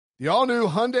The all-new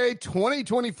Hyundai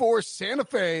 2024 Santa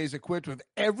Fe is equipped with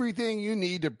everything you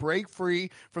need to break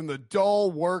free from the dull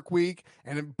work week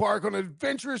and embark on an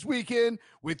adventurous weekend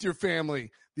with your family.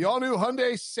 The all-new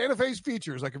Hyundai Santa Fe's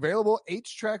features like available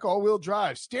H-Track all-wheel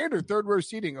drive, standard third-row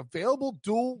seating, available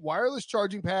dual wireless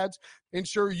charging pads,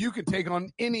 ensure you can take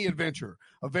on any adventure.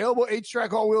 Available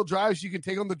H-Track all-wheel drives, you can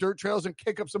take on the dirt trails and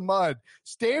kick up some mud.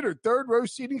 Standard third-row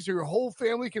seating so your whole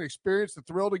family can experience the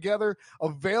thrill together.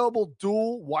 Available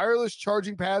dual wireless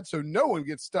charging pads so no one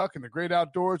gets stuck in the great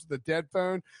outdoors with a dead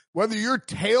phone. Whether you're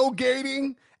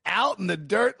tailgating out in the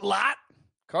dirt lot,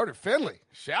 Carter Finley,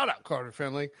 shout out Carter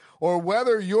Finley, or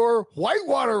whether you're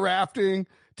whitewater rafting,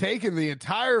 taking the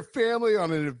entire family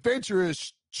on an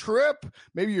adventurous trip,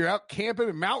 maybe you're out camping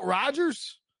at Mount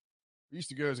Rodgers. I used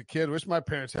to go as a kid. Wish my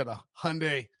parents had a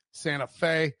Hyundai Santa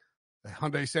Fe. The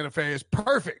Hyundai Santa Fe is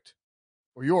perfect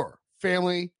for your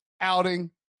family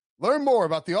outing. Learn more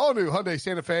about the all-new Hyundai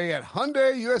Santa Fe at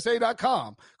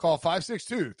HyundaiUSA.com. Call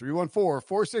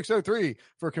 562-314-4603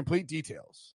 for complete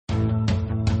details.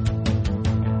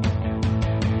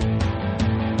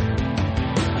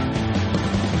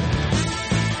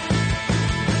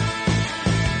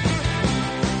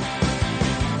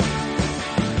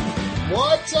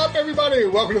 What's up, everybody?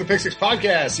 Welcome to the Pick Six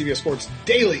Podcast, CBS Sports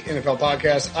Daily NFL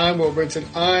Podcast. I'm Will Brinson.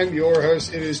 I'm your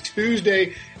host. It is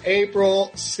Tuesday,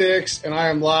 April 6th, and I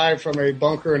am live from a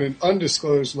bunker in an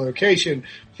undisclosed location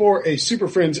for a Super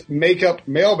Friends Makeup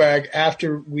Mailbag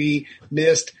after we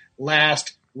missed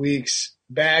last week's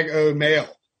Bag O' Mail.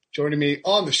 Joining me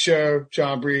on the show,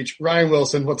 John Breach, Ryan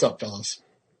Wilson. What's up, fellas?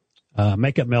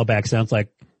 Makeup Mailbag sounds like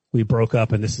we broke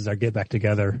up and this is our get back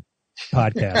together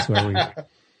podcast where we...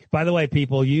 By the way,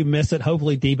 people, you miss it.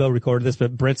 Hopefully Debo recorded this,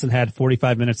 but Brinson had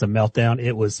 45 minutes of meltdown.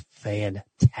 It was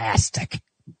fantastic.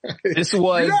 This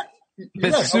was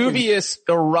Vesuvius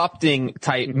erupting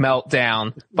type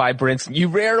meltdown by Brinson. You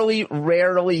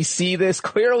rarely see this.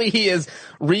 Clearly he has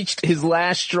reached his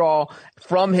last straw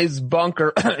from his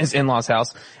bunker, his in-laws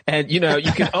house. And, you know,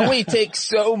 you can only take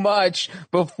so much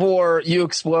before you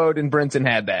explode, and Brinson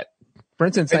had that.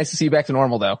 Brinson, it's nice to see you back to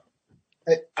normal, though.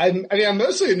 I'm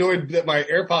mostly annoyed that my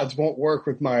AirPods won't work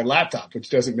with my laptop, which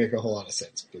doesn't make a whole lot of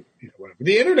sense. But, you know, whatever.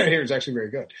 The internet here is actually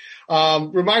very good.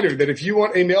 Reminder that if you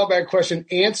want a mailbag question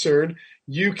answered,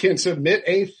 you can submit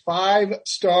a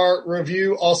 5-star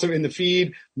review. Also in the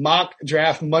feed, Mock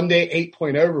Draft Monday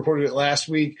 8.0, recorded it last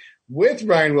week with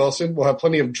Ryan Wilson. We'll have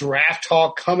plenty of draft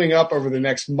talk coming up over the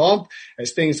next month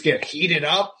as things get heated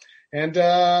up. And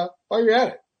while you're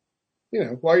at it, you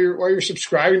know, while you're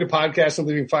subscribing to podcasts and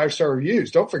leaving 5-star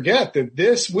reviews, don't forget that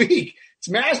this week, it's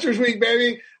Masters Week,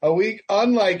 baby. A week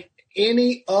unlike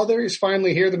any other is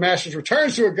finally here. The Masters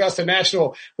returns to Augusta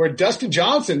National, where Dustin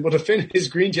Johnson will defend his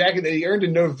green jacket that he earned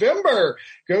in November.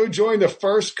 Go join the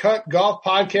First Cut Golf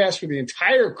Podcast, where the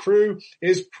entire crew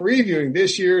is previewing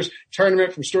this year's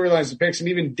tournament, from storylines to picks and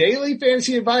even daily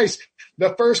fantasy advice.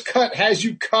 The First Cut has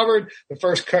you covered. The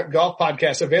First Cut Golf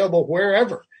Podcast, available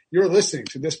wherever you're listening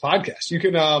to this podcast. You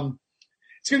can,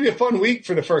 it's going to be a fun week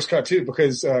for the First Cut too,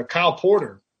 because, Kyle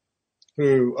Porter,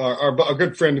 who a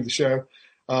good friend of the show,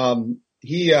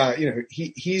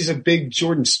 he's a big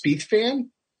Jordan Spieth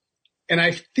fan. And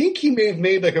I think he may have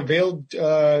made like a veiled,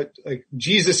 like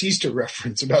Jesus Easter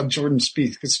reference about Jordan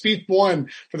Spieth, because Spieth won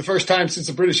for the first time since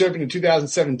the British Open in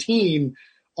 2017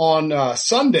 on,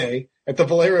 Sunday at the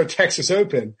Valero Texas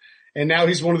Open. And now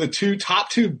he's one of the top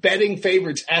two betting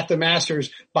favorites at the Masters,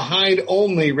 behind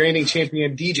only reigning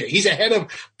champion DJ. He's ahead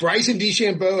of Bryson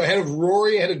DeChambeau, ahead of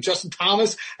Rory, ahead of Justin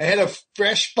Thomas, ahead of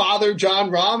fresh father John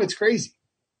Rahm. It's crazy.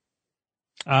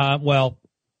 Well,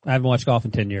 I haven't watched golf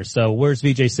in 10 years. So where's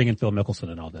VJ singing Phil Mickelson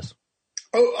in all this?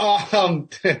 Oh,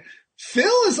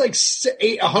 Phil is like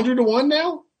 100 to 1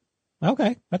 now.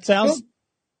 Okay. That sounds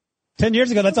 10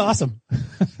 years ago. That's awesome.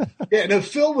 Yeah. No,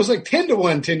 Phil was like 10 to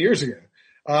 1 10 years ago.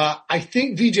 I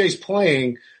think VJ's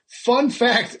playing. Fun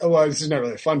fact. Well, this is not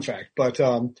really a fun fact, but,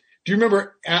 do you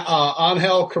remember,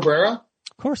 Angel Cabrera?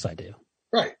 Of course I do.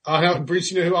 Right.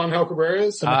 Bruce, you know who Angel Cabrera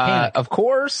is? Of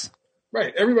course.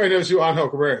 Right. Everybody knows who Angel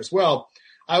Cabrera is. Well,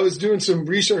 I was doing some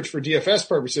research for DFS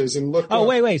purposes and looked. Oh,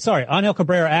 wait. Sorry. Angel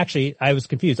Cabrera, actually, I was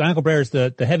confused. Angel Cabrera is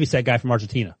the heavyset guy from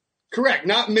Argentina. Correct.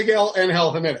 Not Miguel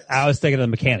Angel Jimenez. I was thinking of the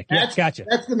mechanic. Yeah, gotcha.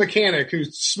 That's the mechanic who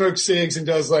smokes cigs and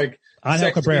does like.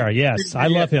 Angel Cabrera, yes. I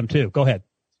love him too. Go ahead.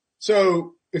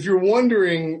 So if you're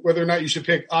wondering whether or not you should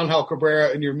pick Angel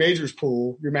Cabrera in your majors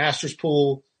pool, your masters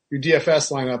pool, your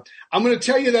DFS lineup, I'm going to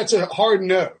tell you that's a hard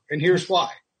no. And here's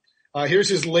why. Here's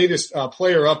his latest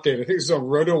player update. I think this is on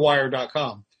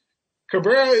rotowire.com.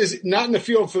 Cabrera is not in the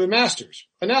field for the Masters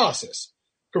analysis.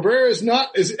 Cabrera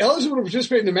is eligible to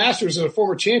participate in the Masters as a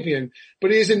former champion,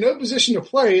 but he is in no position to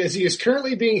play as he is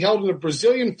currently being held in a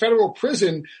Brazilian federal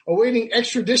prison awaiting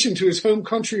extradition to his home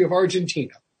country of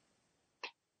Argentina.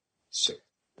 So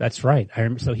that's right.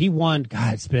 So he won.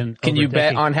 God, it's been. Can you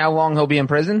bet on how long he'll be in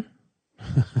prison?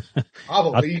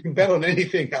 Probably. You can bet on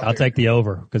anything. I'll take the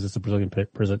over because it's a Brazilian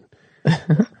prison.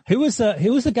 Who was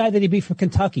the guy that he beat from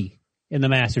Kentucky in the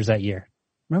Masters that year?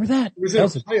 Remember that? It was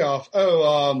in a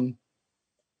playoff.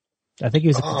 I think he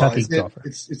was a Kentucky golfer.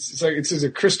 It's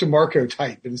a Chris DeMarco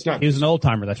type, but it's not. He was an old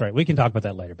timer. That's right. We can talk about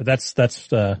that later. But that's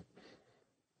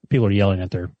people are yelling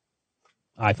at their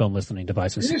iPhone listening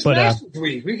devices. It's but Masters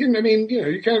week. We can. I mean,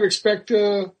 you kind of expect.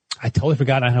 I totally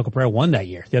forgot Angel Cabrera won that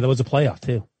year. Yeah, there was a playoff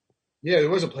too. Yeah, there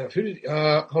was a playoff. Who did?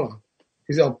 Hold on.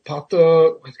 He's El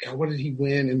Pato. God, what did he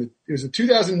win? It was the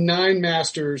 2009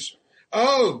 Masters.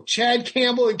 Oh, Chad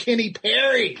Campbell and Kenny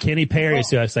Perry. Kenny Perry is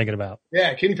who I was thinking about.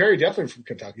 Yeah, Kenny Perry definitely from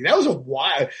Kentucky. That was a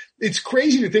wild. It's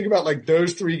crazy to think about like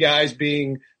those three guys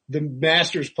being the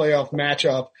Masters playoff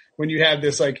matchup when you have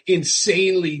this like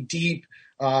insanely deep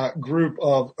group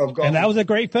of golf. And that was a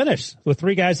great finish with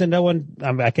three guys that no one.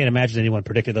 I can't imagine anyone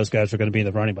predicted those guys were going to be in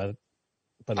the running by the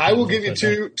I will give you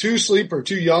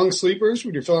two young sleepers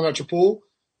when you're filling out your pool.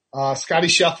 Scotty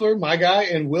Scheffler, my guy,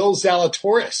 and Will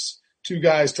Zalatoris. Two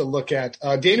guys to look at.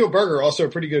 Daniel Berger, also a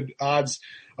pretty good odds.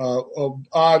 In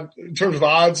terms of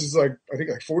odds, is like I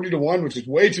think like 40-1, which is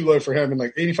way too low for him, and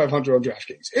like 8,500 on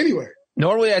DraftKings. Anyway,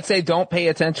 normally I'd say don't pay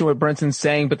attention to what Brinson's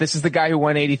saying, but this is the guy who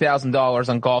won $80,000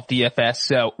 on Golf DFS.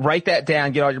 So write that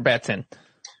down, get all your bets in.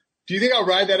 Do you think I'll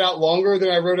ride that out longer than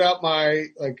I wrote out my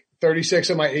like 36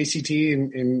 on my ACT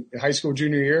in high school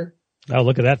junior year? Oh,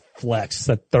 look at that flex,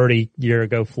 that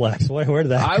 30-year-ago flex. Where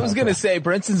did that I was going to say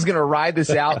Brinson's going to ride this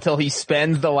out till he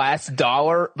spends the last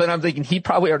dollar, but I'm thinking he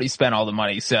probably already spent all the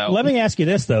money. So let me ask you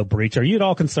this, though, Breach. Are you at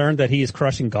all concerned that he is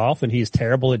crushing golf and he's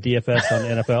terrible at DFS on the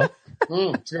NFL?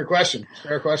 It's a good question.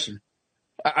 Fair question.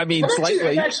 I mean,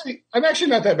 slightly. I'm actually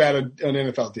not that bad on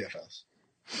NFL DFS.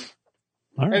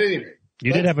 All right. At any rate.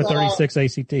 You did have a 36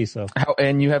 ACT, so.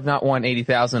 And you have not won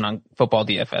 80,000 on football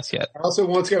DFS yet. I also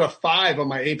once got a 5 on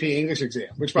my AP English exam,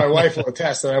 which my wife will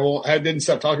attest that I didn't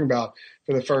stop talking about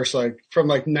for the first, from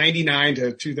 99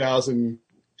 to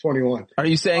 2021. Are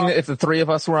you saying that if the three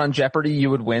of us were on Jeopardy, you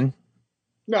would win?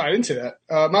 No, I didn't say that.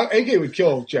 My AK would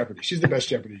kill Jeopardy. She's the best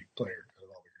Jeopardy player.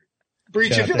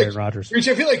 Breach, I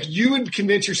feel like you would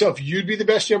convince yourself you'd be the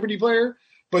best Jeopardy player.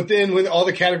 But then when all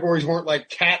the categories weren't like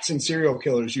cats and serial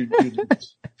killers, you'd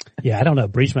yeah, I don't know.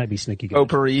 Breach might be sneaky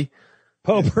good.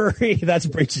 Potpourri. That's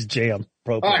Breach's jam.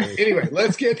 All right. Anyway,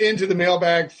 let's get into the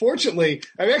mailbag. Fortunately,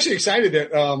 I'm actually excited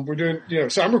that we're doing,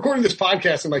 so I'm recording this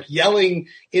podcast and like yelling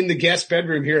in the guest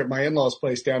bedroom here at my in-laws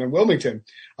place down in Wilmington.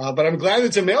 But I'm glad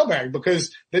it's a mailbag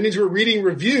because that means we're reading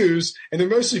reviews and they're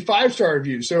mostly 5-star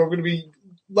reviews. So we're going to be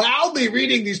loudly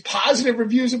reading these positive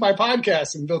reviews of my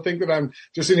podcast, and they'll think that I'm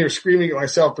just in here screaming at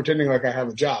myself, pretending like I have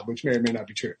a job, which may or may not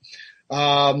be true.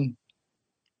 From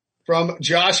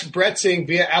Josh Bretzing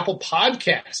via Apple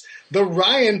Podcasts, the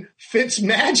Ryan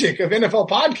Fitzmagic of NFL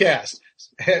Podcasts,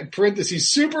 parentheses,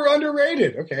 super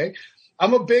underrated. Okay.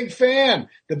 I'm a big fan.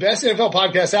 The best NFL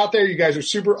podcast out there. You guys are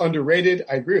super underrated.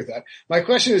 I agree with that. My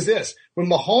question is this. When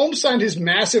Mahomes signed his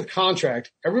massive contract,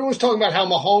 everyone was talking about how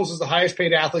Mahomes was the highest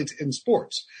paid athlete in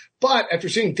sports. But after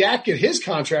seeing Dak get his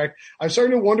contract, I'm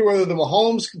starting to wonder whether the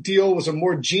Mahomes deal was a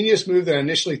more genius move than I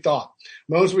initially thought.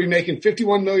 Mahomes will be making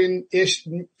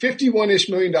 $51-ish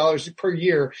million per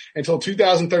year until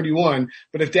 2031.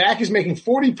 But if Dak is making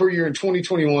 $40 per year in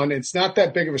 2021, it's not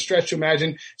that big of a stretch to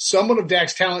imagine someone of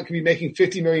Dak's talent can be making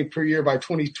 $50 million per year by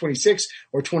 2026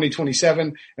 or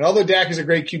 2027. And although Dak is a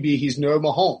great QB, he's no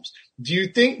Mahomes. Do you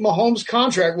think Mahomes'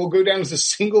 contract will go down as the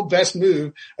single best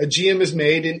move a GM has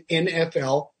made in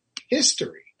NFL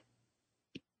history?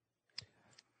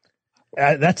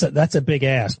 That's a big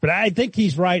ask, but I think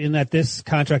he's right in that this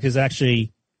contract is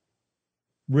actually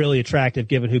really attractive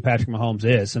given who Patrick Mahomes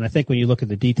is. And I think when you look at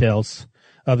the details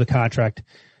of the contract,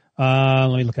 let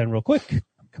me look at it real quick.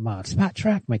 Come on, Spot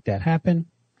Track, make that happen.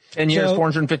 10 years,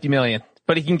 $450 million,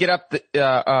 but he can get up.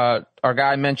 Our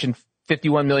guy mentioned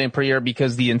 $51 million per year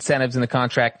because the incentives in the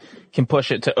contract can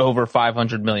push it to over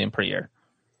 $500 million per year.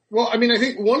 Well, I mean, I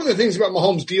think one of the things about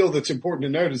Mahomes' deal that's important to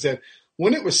note is that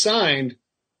when it was signed,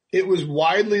 it was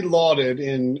widely lauded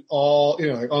in all,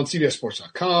 like on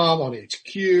CBSSports.com, on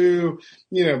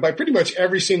HQ, by pretty much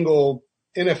every single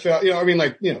NFL,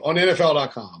 on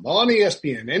NFL.com, on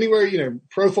ESPN, anywhere,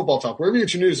 Pro Football Talk, wherever you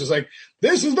get your news, it's like,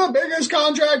 this is the biggest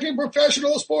contract in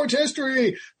professional sports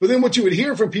history. But then what you would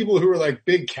hear from people who are like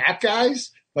big cap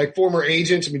guys, like former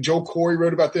agents, Joel Corey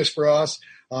wrote about this for us.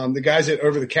 the guys at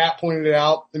Over the Cap pointed it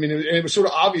out. I mean, it was sort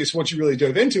of obvious once you really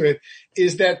dove into it,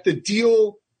 is that the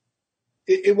deal,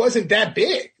 it wasn't that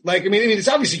big. Like, I mean, it's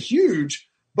obviously huge,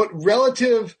 but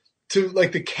relative to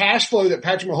like the cash flow that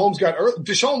Patrick Mahomes got,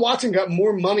 Deshaun Watson got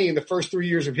more money in the first 3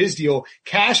 years of his deal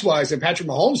cash wise than Patrick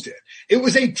Mahomes did. It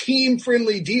was a team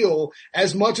friendly deal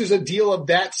as much as a deal of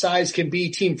that size can be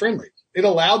team friendly. It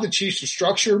allowed the Chiefs to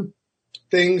structure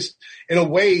things in a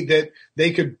way that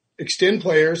they could extend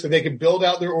players, that they could build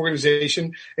out their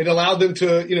organization. It allowed them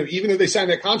to, even though they signed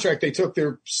that contract, they took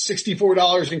their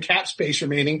 $64 in cap space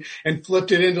remaining and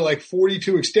flipped it into like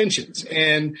 42 extensions.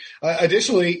 And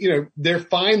additionally, they're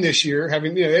fine this year,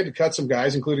 having, they had to cut some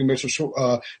guys, including Mitchell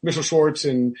Schwartz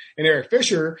and Eric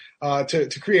Fisher,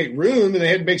 to create room, and they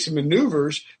had to make some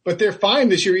maneuvers, but they're fine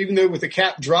this year, even though with the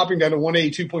cap dropping down to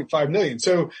 $182.5 million.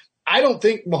 So I don't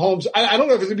think Mahomes, I don't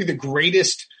know if it's going to be the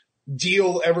greatest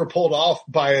deal ever pulled off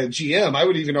by a GM. I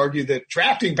would even argue that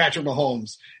drafting Patrick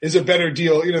Mahomes is a better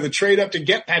deal. The trade up to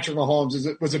get Patrick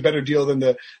Mahomes was a better deal than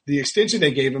the extension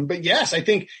they gave him. But yes, I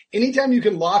think anytime you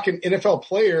can lock an NFL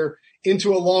player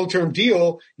into a long-term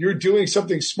deal, you're doing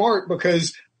something smart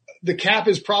because the cap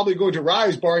is probably going to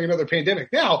rise barring another pandemic.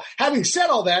 Now, having said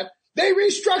all that, they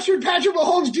restructured Patrick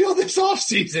Mahomes' deal this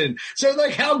offseason. So,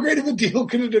 like, how great of a deal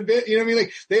could it have been?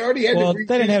 They already had to.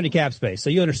 They didn't have any cap space, so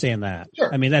you understand that.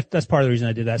 Sure. I mean, that's part of the reason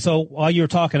I did that. So, while you were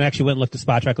talking, I actually went and looked at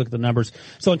Spot Track, looked at the numbers.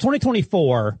 So, in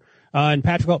 2024, and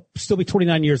Patrick will still be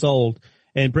 29 years old,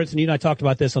 and Brinson, you and I talked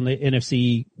about this on the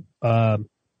NFC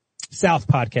South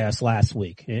podcast last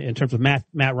week in terms of Matt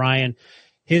Ryan.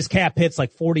 His cap hits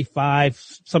like 45,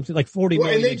 something like 40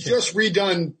 million. And they just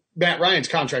redone Matt Ryan's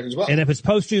contract as well. And if it's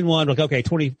post June 1, like, okay,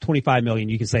 25 million,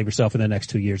 you can save yourself in the next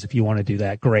 2 years if you want to do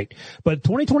that. Great. But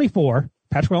 2024,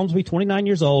 Patrick Mahomes will be 29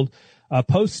 years old.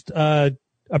 Post, a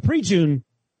pre-June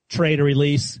trade or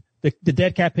release, the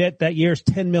dead cap hit that year is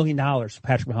 $10 million for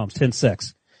Patrick Mahomes,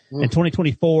 10-6. In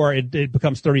 2024, it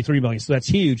becomes 33 million. So that's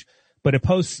huge. But a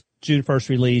post June 1st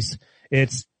release,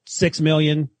 it's 6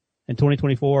 million in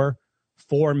 2024,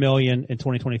 4 million in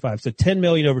 2025. So 10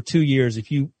 million over 2 years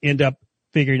if you end up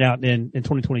figuring out in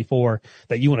 2024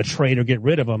 that you want to trade or get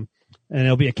rid of them, and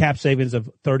it'll be a cap savings of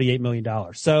 $38 million.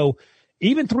 So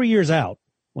even 3 years out,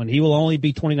 when he will only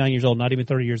be 29 years old, not even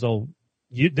 30 years old,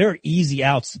 there are easy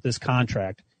outs to this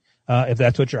contract, if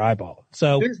that's what you're eyeballing.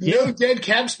 So there's no dead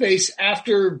cap space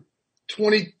after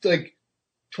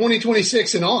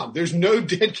 2026 and on. There's no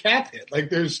dead cap hit. Like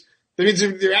that means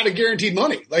they're out of guaranteed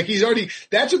money. Like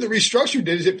that's what the restructure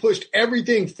did, is it pushed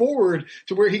everything forward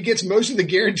to where he gets most of the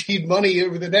guaranteed money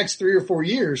over the next 3 or 4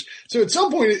 years. So at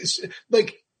some point,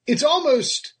 it's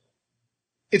almost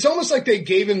like they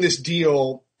gave him this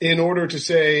deal in order to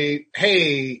say,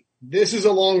 hey, this is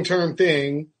a long-term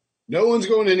thing. No one's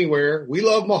going anywhere. We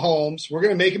love Mahomes. We're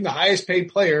going to make him the highest paid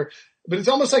player. But it's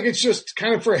almost like it's just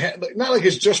kind of not like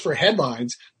it's just for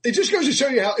headlines. It just goes to show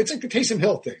you how it's like the Taysom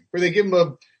Hill thing, where they give him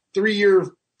a 3-year.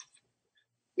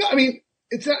 No, I mean,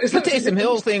 it's not. The Taysom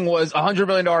Hill thing was a $100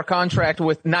 million contract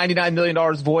with $99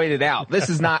 million voided out. This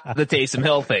is not the Taysom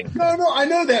Hill thing. No, I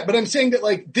know that, but I'm saying that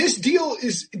like this deal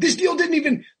didn't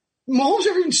even. Mahomes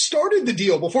never even started the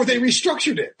deal before they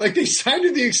restructured it. Like they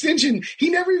signed the extension. He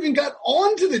never even got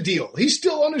onto the deal. He's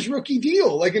still on his rookie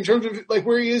deal, like in terms of like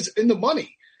where he is in the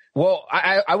money. Well,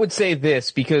 I would say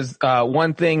this because,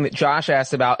 one thing that Josh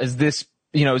asked about is this,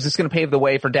 is this going to pave the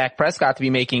way for Dak Prescott to be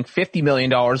making $50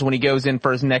 million when he goes in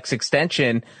for his next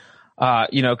extension? Cause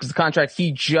the contract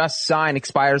he just signed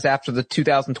expires after the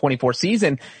 2024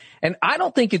 season. And I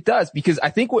don't think it does, because I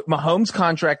think what Mahomes'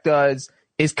 contract does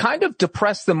is kind of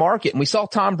depress the market. And we saw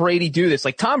Tom Brady do this.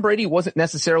 Like Tom Brady wasn't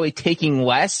necessarily taking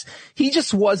less. He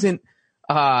just wasn't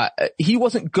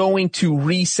going to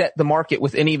reset the market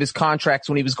with any of his contracts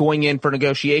when he was going in for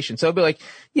negotiation. So it'd be like,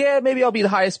 yeah, maybe I'll be the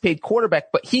highest paid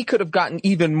quarterback, but he could have gotten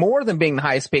even more than being the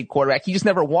highest paid quarterback. He just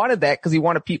never wanted that because he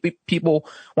wanted people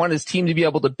wanted his team to be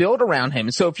able to build around him.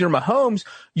 And so if you're Mahomes,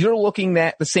 you're looking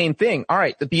at the same thing. All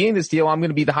right, at the beginning of this deal, I'm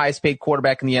going to be the highest paid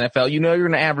quarterback in the NFL. You're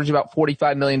going to average about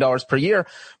 $45 million per year.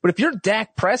 But if you're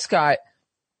Dak Prescott,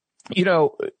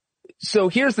 so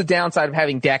here's the downside of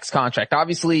having Dak's contract.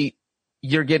 Obviously,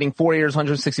 you're getting 4 years,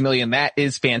 $160 million. That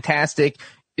is fantastic.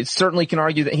 It certainly can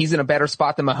argue that he's in a better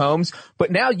spot than Mahomes, but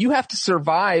now you have to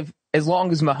survive as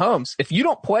long as Mahomes. If you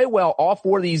don't play well all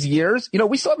 4 of these years,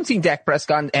 we still haven't seen Dak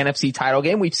Prescott in the NFC title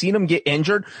game. We've seen him get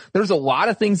injured. There's a lot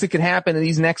of things that could happen in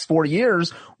these next 4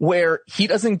 years where he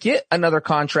doesn't get another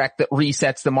contract that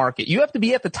resets the market. You have to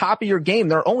be at the top of your game.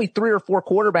 There are only 3 or 4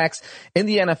 quarterbacks in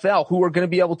the NFL who are going to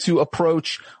be able to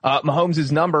approach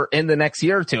Mahomes' number in the next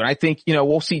year or two. And I think,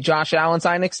 we'll see Josh Allen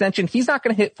sign an extension. He's not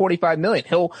going to hit $45 million.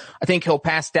 I think he'll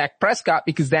pass Dak Prescott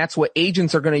because that's what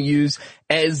agents are going to use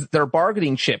as their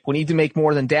bargaining chip. We need to make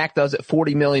more than Dak does at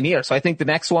 $40 million a year. So I think the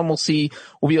next one we'll see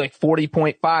will be like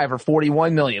 40.5 or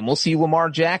 41 million. We'll see Lamar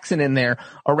Jackson in there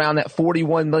around that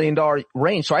 $41 million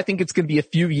range. So I think it's going to be a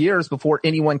few years before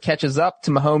anyone catches up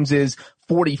to Mahomes'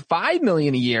 $45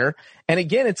 million a year. And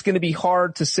again, it's going to be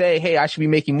hard to say, hey, I should be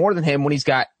making more than him when he's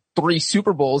got 3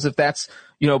 Super Bowls, if that's,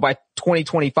 by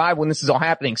 2025 when this is all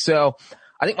happening. So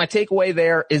I think my takeaway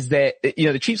there is that,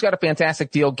 the Chiefs got a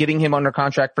fantastic deal getting him under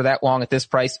contract for that long at this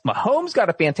price. Mahomes got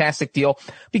a fantastic deal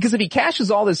because if he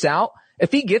cashes all this out,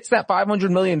 if he gets that $500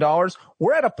 million,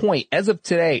 we're at a point as of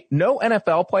today, no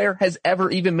NFL player has ever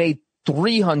even made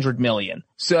 $300 million.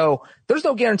 So there's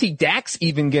no guarantee Dak's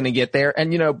even going to get there.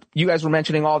 And, you guys were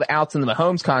mentioning all the outs in the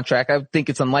Mahomes contract. I think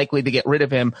it's unlikely to get rid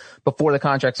of him before the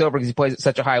contract's over because he plays at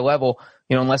such a high level,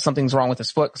 unless something's wrong with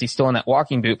his foot because he's still in that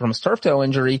walking boot from his turf toe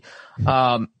injury.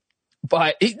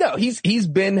 But he's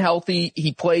been healthy.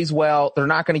 He plays well. They're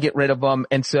not going to get rid of him.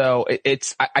 And so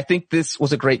I think this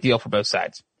was a great deal for both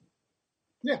sides.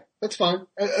 Yeah, that's fine.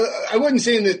 I wasn't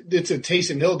saying that it's a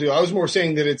Taysom Hill deal. I was more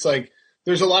saying that it's like,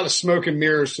 there's a lot of smoke and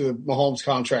mirrors to the Mahomes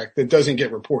contract that doesn't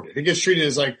get reported. It gets treated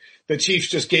as like the Chiefs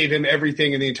just gave him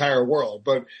everything in the entire world.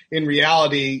 But in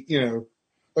reality,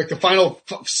 like the final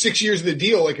 6 years of the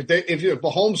deal, like if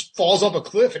Mahomes falls off a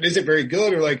cliff and isn't very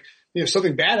good or like,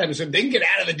 something bad happens to him, they can get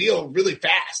out of the deal really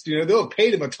fast. They'll have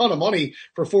paid him a ton of money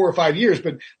for 4 or 5 years,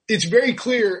 but it's very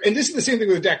clear. And this is the same thing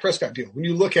with the Dak Prescott deal. When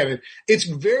you look at it, it's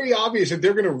very obvious that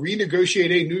they're going to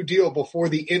renegotiate a new deal before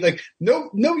the end. Like,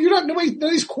 none of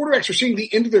these quarterbacks are seeing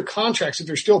the end of their contracts if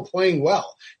they're still playing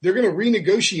well. They're going to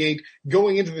renegotiate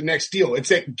going into the next deal. It's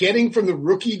that getting from the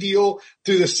rookie deal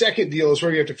to the second deal is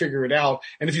where you have to figure it out.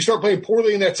 And if you start playing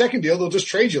poorly in that second deal, they'll just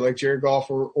trade you like Jared Goff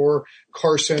or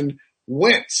Carson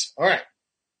Wentz. All right.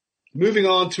 Moving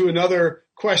on to another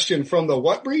question from the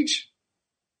what breach?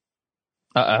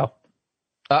 You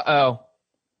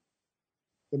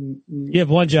have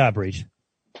one job, Breach.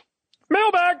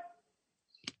 Mailbag.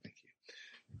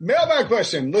 Mailbag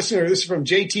question. Listener, this is from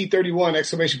JT31,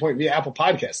 exclamation point via Apple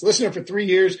Podcasts. Listener for 3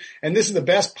 years, and this is the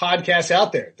best podcast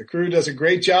out there. The crew does a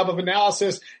great job of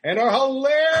analysis and are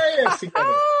hilarious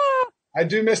together. I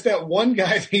do miss that one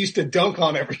guy that used to dunk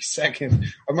on every second.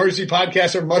 Emergency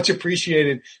podcasts are much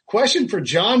appreciated. Question for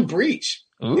John Breach.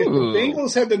 Ooh. If the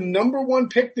Bengals had the number 1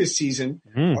 pick this season,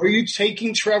 are you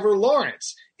taking Trevor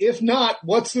Lawrence? If not,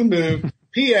 what's the move?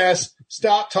 P.S.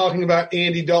 Stop talking about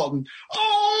Andy Dalton.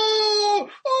 Oh,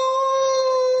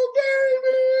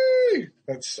 baby!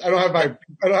 I don't have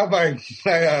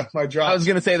my drop. I was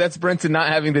going to say that's Brinson not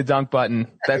having the dunk button.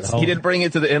 He didn't bring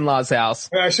it to the in-laws house.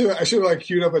 I should have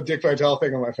queued up a Dick Vitale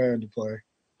thing on my phone to play.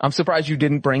 I'm surprised you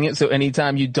didn't bring it. So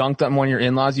anytime you dunked on one of your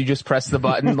in-laws, you just press the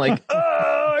button like,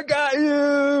 oh, I got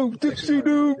you. Dixie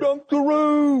Doo,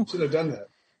 Dunkaroo. Should have done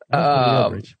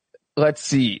that. Let's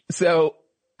see. So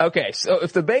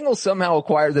if the Bengals somehow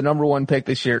acquire the number 1 pick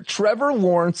this year, Trevor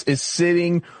Lawrence is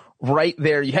sitting right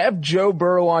there. You have Joe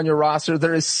Burrow on your roster.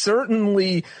 There is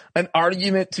certainly an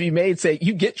argument to be made. Say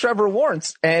you get Trevor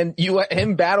Lawrence and you let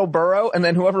him battle Burrow, and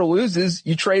then whoever loses,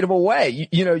 you trade him away.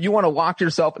 You want to lock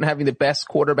yourself in having the best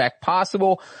quarterback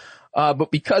possible. But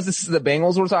because this is the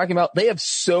Bengals we're talking about, they have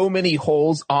so many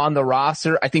holes on the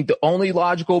roster. I think the only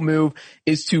logical move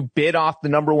is to bid off the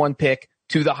number 1 pick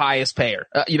to the highest payer.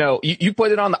 You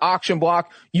put it on the auction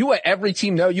block. You let every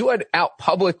team know. You let it out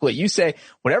publicly. You say,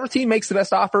 whatever team makes the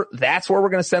best offer, that's where we're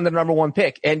going to send the number 1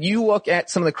 pick. And you look at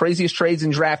some of the craziest trades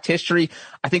in draft history.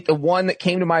 I think the one that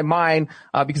came to my mind,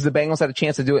 because the Bengals had a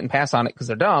chance to do it and pass on it because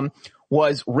they're dumb,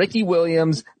 was Ricky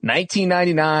Williams,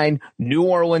 1999, New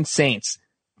Orleans Saints.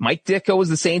 Mike Ditka was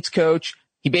the Saints coach.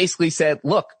 He basically said,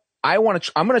 look, I'm going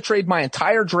to trade my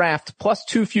entire draft plus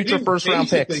 2 future first round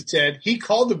picks. He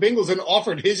called the Bengals and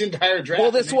offered his entire draft. Well,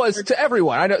 this was to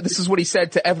everyone. I know this is what he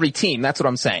said to every team. That's what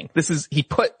I'm saying. He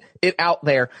put it out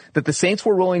there that the Saints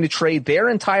were willing to trade their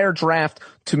entire draft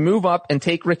to move up and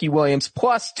take Ricky Williams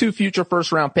plus 2 future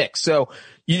first round picks. So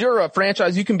you're a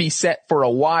franchise. You can be set for a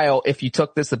while if you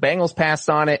took this. The Bengals passed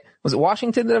on it. Was it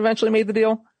Washington that eventually made the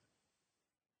deal?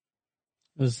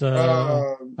 It was,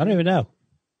 I don't even know.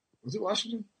 Was it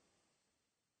Washington?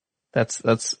 That's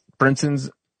Brinson's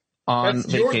on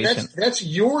vacation. That's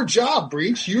your job,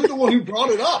 Breach. You're the one who brought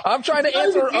it up. I'm trying to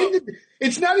answer.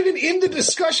 It's not even in the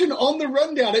discussion on the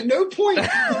rundown. At no point did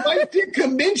Mike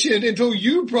Ditka mentioned until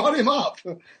you brought him up.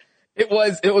 It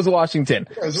was Washington.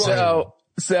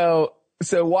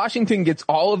 So Washington gets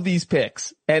all of these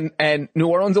picks, and New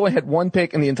Orleans only had one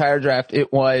pick in the entire draft.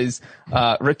 It was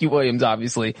Ricky Williams,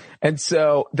 obviously. And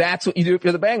so that's what you do if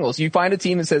you're the Bengals. You find a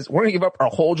team that says, we're going to give up our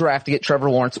whole draft to get Trevor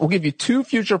Lawrence. We'll give you 2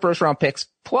 future first-round picks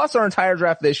plus our entire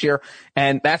draft this year,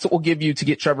 and that's what we'll give you to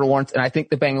get Trevor Lawrence. And I think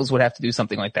the Bengals would have to do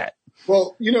something like that.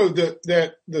 Well,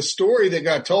 the story that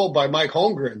got told by Mike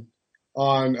Holmgren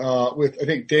on with I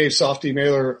think Dave Softy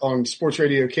Mailer on Sports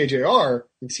Radio KJR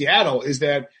in Seattle is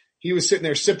that he was sitting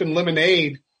there sipping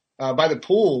lemonade by the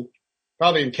pool,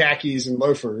 probably in khakis and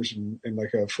loafers and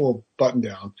like a full button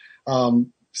down,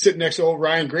 sitting next to old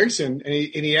Ryan Grigson,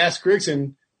 and he asked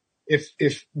Grigson if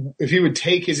he would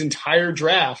take his entire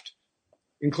draft,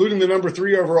 including the number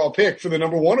 3 overall pick for the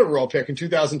number 1 overall pick in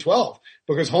 2012,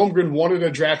 because Holmgren wanted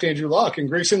to draft Andrew Luck, and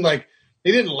Grigson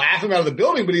he didn't laugh him out of the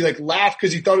building, but he laughed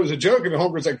because he thought it was a joke, and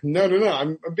Holmgren's like, no,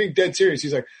 I'm being dead serious.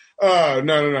 He's like, oh,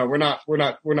 no, we're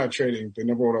not trading the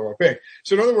number 1 overall pick.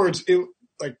 So in other words, to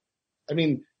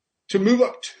move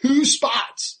up 2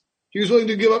 spots, he was willing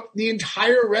to give up the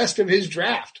entire rest of his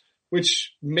draft,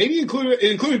 which maybe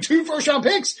included 2 first-round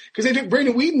picks because they took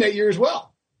Brandon Weeden that year as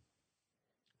well.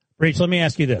 Breach, let me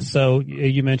ask you this. So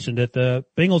you mentioned that the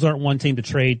Bengals aren't one team to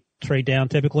trade down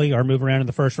typically or move around in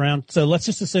the first round. So let's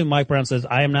just assume Mike Brown says,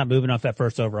 I am not moving off that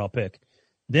first overall pick.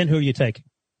 Then who are you taking?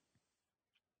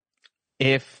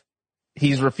 If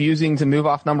he's refusing to move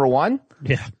off number 1?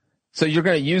 Yeah. So you're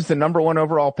going to use the number 1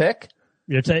 overall pick?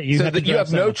 You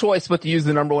have no choice but to use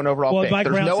the number 1 overall pick.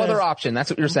 There's no other option. That's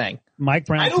what you're saying. Mike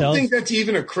Brown I don't think that's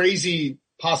even a crazy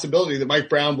possibility that Mike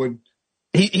Brown would.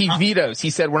 He vetoes. He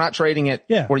said, we're not trading it.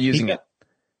 Yeah, we're using it.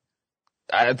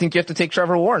 I think you have to take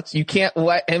Trevor Lawrence. You can't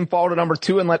let him fall to number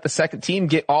 2 and let the second team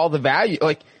get all the value.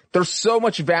 There's so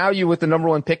much value with the number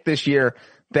 1 pick this year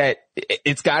that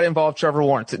it's got to involve Trevor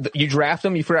Lawrence. You draft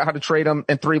him, you figure out how to trade him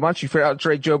in 3 months, you figure out how to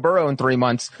trade Joe Burrow in 3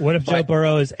 months. What if Joe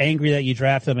Burrow is angry that you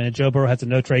draft him and Joe Burrow has a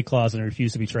no trade clause and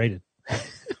refuses to be traded?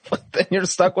 Then you're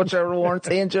stuck with Trevor Lawrence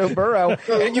and Joe Burrow,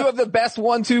 and you have the best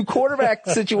 1-2 quarterback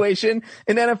situation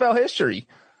in NFL history.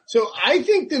 So I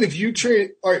think that if you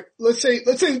trade, all right, let's say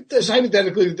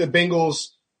hypothetically that the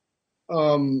Bengals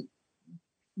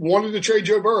wanted to trade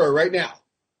Joe Burrow right now,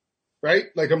 right?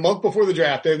 Like a month before the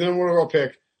draft, they have the number 1 overall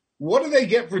pick. What do they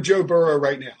get for Joe Burrow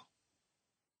right now?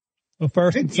 A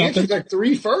first. I think the answer is like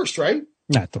 3 firsts, right?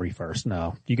 Not 3 firsts.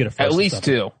 No, you get a first. At least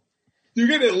 2. You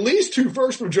get at least 2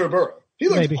 firsts from Joe Burrow. He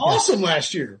looked awesome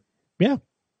last year. Yeah.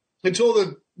 Until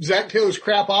the Zach Taylor's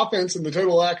crap offense and the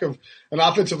total lack of an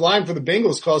offensive line for the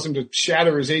Bengals caused him to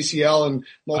shatter his ACL and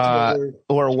multiple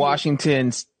or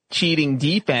Washington's cheating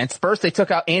defense. First, they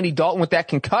took out Andy Dalton with that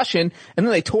concussion, and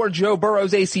then they tore Joe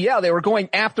Burrow's ACL. They were going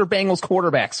after Bengals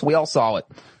quarterbacks. We all saw it.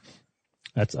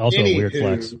 That's also a weird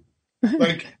flex. I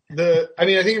think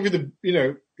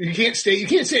if you can't say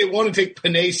you want to take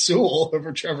Penei Sewell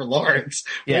over Trevor Lawrence.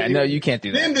 Yeah, no, you can't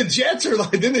do that. Then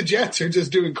the Jets are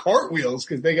just doing cartwheels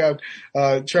because they got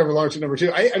Trevor Lawrence at number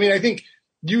 2. I think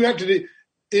you have to do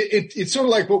it's sort of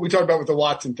like what we talked about with the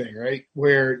Watson thing, right?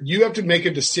 Where you have to make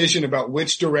a decision about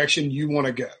which direction you want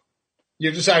to go. You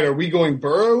have to decide, are we going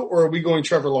Burrow or are we going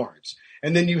Trevor Lawrence?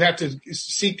 And then you have to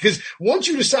see, because once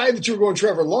you decide that you're going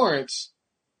Trevor Lawrence,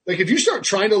 like if you start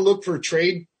trying to look for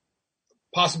trade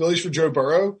possibilities for Joe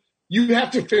Burrow, you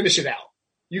have to finish it out.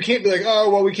 You can't be like, oh,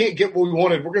 well, we can't get what we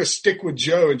wanted. We're going to stick with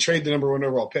Joe and trade the number 1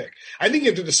 overall pick. I think you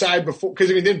have to decide before, because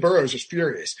then Burrow's just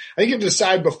furious. I think you have to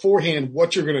decide beforehand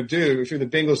what you're going to do if you're the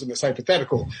Bengals in this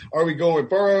hypothetical. Are we going with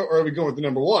Burrow or are we going with the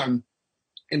number 1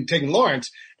 and taking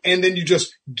Lawrence? And then you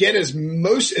just get as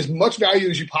much value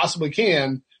as you possibly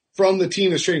can from the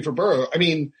team that's trading for Burrow. I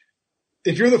mean,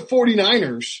 if you're the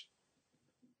 49ers,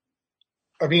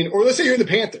 or let's say you're the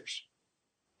Panthers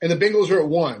and the Bengals are at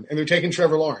 1 and they're taking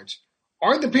Trevor Lawrence.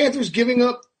 Aren't the Panthers giving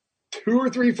up 2 or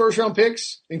 3 first-round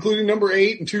picks, including number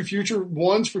 8 and 2 future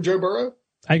ones for Joe Burrow?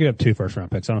 I give up 2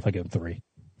 first-round picks. I don't know if I give up 3.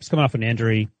 He's coming off an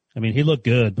injury. I mean, he looked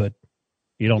good, but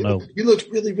you don't know. He looked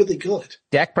really, really good.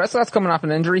 Dak Prescott's coming off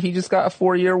an injury. He just got a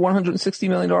 4-year, $160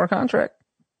 million contract.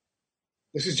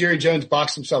 This is Jerry Jones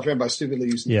boxed himself in by stupidly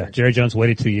using. Yeah, Jerry Jones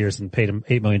waited 2 years and paid him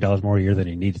 $8 million more a year than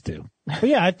he needed to. But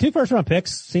yeah, 2 first-round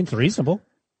picks seems reasonable.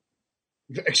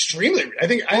 Extremely.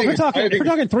 We're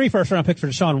talking 3 first-round picks for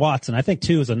Deshaun Watson. I think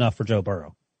 2 is enough for Joe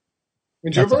Burrow.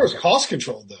 Joe Burrow's cost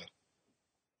controlled, though.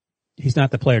 He's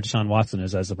not the player Deshaun Watson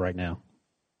is as of right now.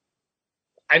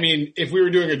 I mean, if we were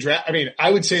doing a draft,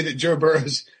 I would say that Joe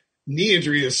Burrow's knee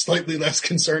injury is slightly less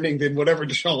concerning than whatever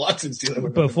Deshaun Watson's dealing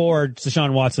with. Before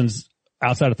Deshaun Watson's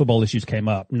outside of football issues came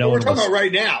up. We're talking about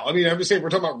right now. I mean, I'm just saying we're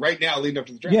talking about right now leading up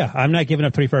to the draft. Yeah, I'm not giving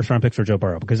up 3 first-round picks for Joe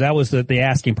Burrow because that was the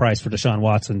asking price for Deshaun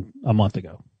Watson a month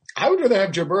ago. I would rather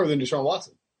have Joe Burrow than Deshaun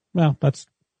Watson. Well, that's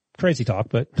crazy talk,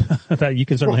 but you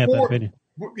can certainly have that opinion.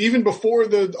 Even before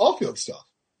the off-field stuff.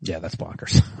 Yeah, that's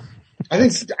bonkers. I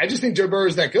just think Joe Burrow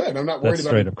is that good. I'm not worried that's about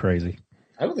straight up crazy.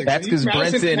 I don't think that's because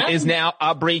Brinson is now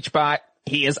a breach bot.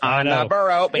 He is on the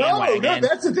Burrow bandwagon. No,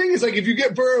 that's the thing. Is like if you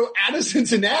get Burrow out of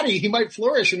Cincinnati, he might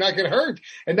flourish and not get hurt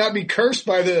and not be cursed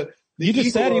by the you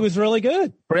just said he was really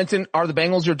good. Brinson, are the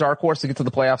Bengals your dark horse to get to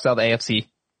the playoffs out of the AFC?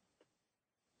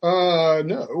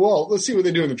 No. Well, let's see what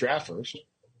they do in the draft first.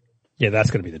 Yeah,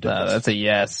 that's going to be the difference. That's a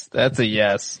yes. That's a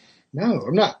yes. No,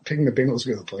 I'm not picking the Bengals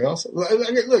to go to the playoffs.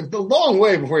 Look, the long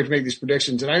way before you make these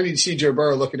predictions, and I need to see Joe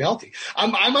Burrow looking healthy.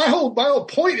 My whole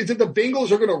point is that the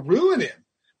Bengals are going to ruin him.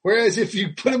 Whereas if you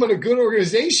put him in a good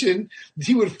organization,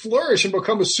 he would flourish and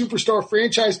become a superstar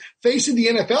franchise facing the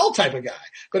NFL type of guy.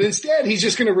 But instead, he's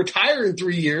just going to retire in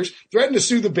 3 years, threaten to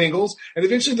sue the Bengals, and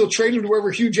eventually they'll trade him to wherever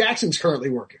Hugh Jackson's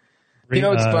currently working. You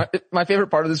know, it's fun. My favorite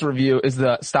part of this review is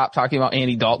the stop talking about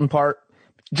Andy Dalton part.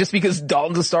 Just because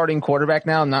Dalton's a starting quarterback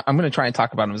now, I'm going to try and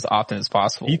talk about him as often as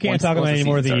possible. You can't talk about it any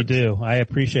more than you do. I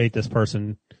appreciate this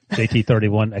person,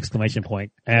 JT31 exclamation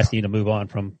point, asking you to move on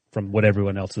from what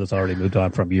everyone else has already moved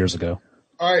on from years ago.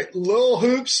 All right. Lil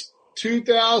Hoops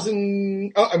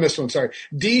 2000. Oh, I missed one. Sorry.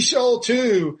 D-Show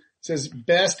 2 says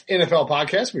best NFL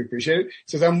podcast. We appreciate it.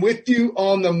 Says I'm with you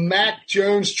on the Mac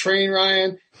Jones train,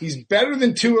 Ryan. He's better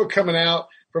than Tua coming out.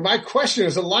 For my question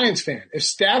as a Lions fan, if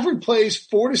Stafford plays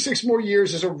 4 to 6 more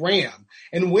years as a Ram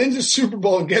and wins a Super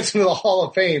Bowl and gets into the Hall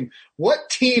of Fame, what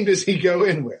team does he go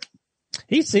in with?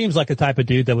 He seems like the type of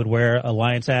dude that would wear a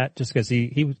Lions hat just because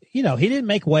he didn't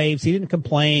make waves. He didn't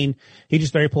complain. He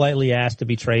just very politely asked to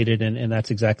be traded. And that's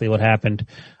exactly what happened.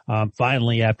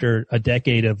 Finally, after a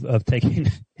decade of taking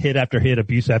hit after hit,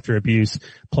 abuse after abuse,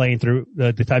 playing through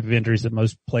the type of injuries that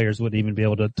most players wouldn't even be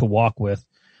able to walk with.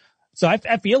 So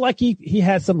I feel like he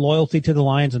had some loyalty to the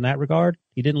Lions in that regard.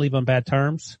 He didn't leave on bad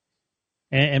terms.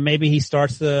 And maybe he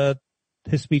starts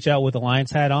his speech out with a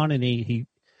Lions hat on and he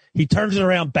turns it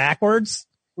around backwards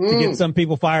to get some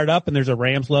people fired up, and there's a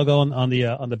Rams logo on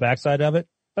the backside of it.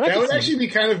 But that would actually be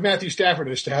kind of Matthew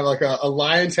Staffordish to have like a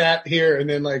Lions hat here, and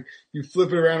then like you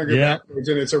flip it around and go backwards,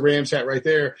 and it's a Rams hat right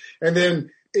there. And then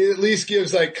it at least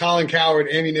gives like Colin Cowherd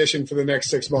ammunition for the next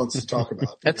 6 months to talk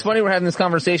about. That's funny. We're having this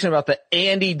conversation about the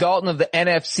Andy Dalton of the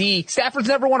NFC. Stafford's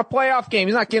never won a playoff game.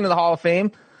 He's not getting to the Hall of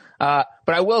Fame. But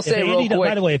I will say real quick.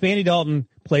 By the way, if Andy Dalton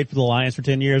played for the Lions for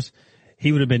 10 years,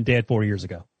 he would have been dead 4 years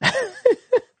ago.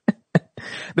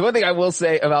 The one thing I will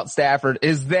say about Stafford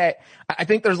is that I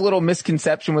think there's a little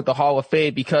misconception with the Hall of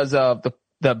Fame because of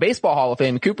the Baseball Hall of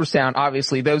Fame in Cooperstown.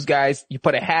 Obviously, those guys, you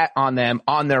put a hat on them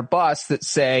on their bus that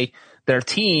say their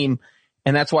team,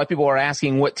 and that's why people are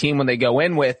asking what team when they go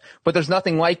in with. But there's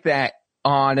nothing like that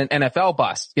on an NFL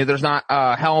bus. You know, there's not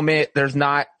a helmet, there's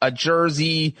not a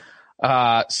jersey,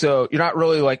 so you're not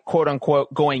really like quote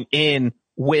unquote going in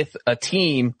with a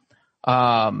team.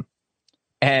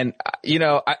 And, you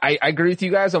know, I agree with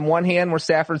you guys on one hand where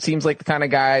Stafford seems like the kind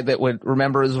of guy that would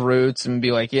remember his roots and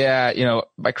be like, yeah, you know,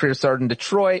 my career started in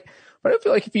Detroit. But I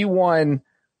feel like if you won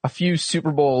a few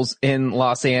Super Bowls in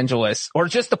Los Angeles or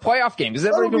just the playoff game, is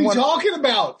that what are we talking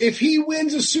about? If he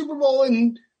wins a Super Bowl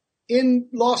in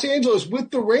Los Angeles with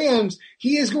the Rams,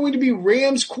 he is going to be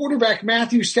Rams quarterback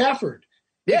Matthew Stafford.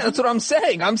 Yeah, that's what I'm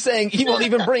saying. I'm saying he won't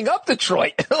even bring up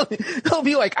Detroit. He'll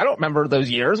be like, I don't remember those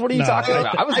years. What are you talking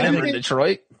about? I was never in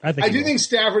Detroit. I do think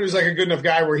Stafford is like a good enough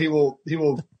guy where he will.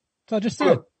 So just do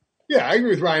it. Yeah, I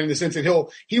agree with Ryan in the sense that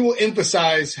he will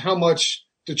emphasize how much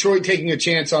Detroit taking a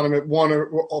chance on him at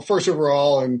first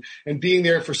overall and being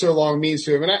there for so long means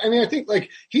to him. And I think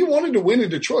like he wanted to win in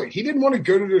Detroit. He didn't want to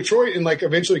go to Detroit and like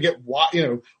eventually get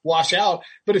wash out.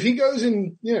 But if he goes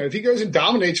and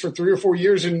dominates for 3 or 4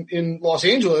 years in Los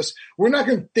Angeles, we're not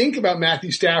going to think about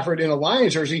Matthew Stafford in a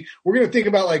Lions jersey. We're going to think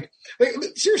about like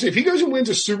seriously, if he goes and wins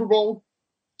a Super Bowl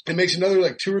and makes another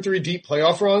like 2 or 3 deep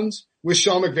playoff runs with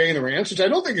Sean McVay and the Rams, which I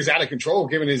don't think is out of control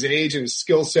given his age and his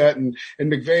skill set and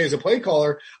McVay as a play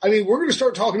caller. I mean, we're going to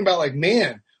start talking about like,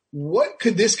 man, what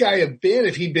could this guy have been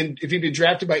if he'd been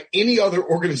drafted by any other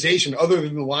organization other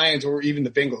than the Lions or even the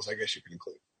Bengals, I guess you could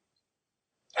include.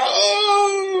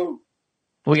 Oh!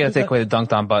 We got to take away the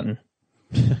dunked on button.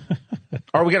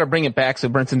 Or we got to bring it back so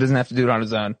Brinson doesn't have to do it on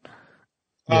his own.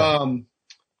 Yeah.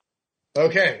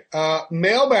 Okay.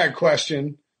 Mailbag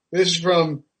question. This is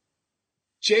from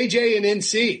JJ and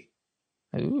NC.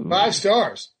 Ooh. 5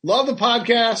 stars. Love the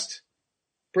podcast.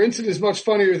 Brinson is much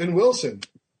funnier than Wilson.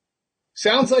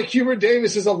 Sounds like Hubert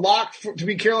Davis is a lock to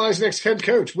be Carolina's next head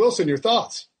coach. Wilson, your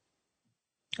thoughts?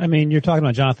 I mean, you're talking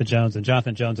about Jonathan Jones, and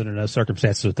Jonathan Jones under no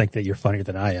circumstances would think that you're funnier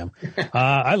than I am.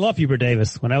 I love Hubert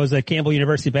Davis. When I was at Campbell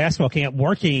University basketball camp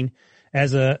working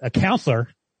as a counselor,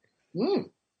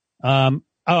 I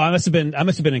must have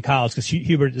been in college because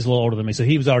Hubert is a little older than me, so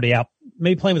he was already out,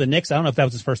 maybe playing with the Knicks. I don't know if that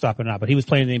was his first stop or not, but he was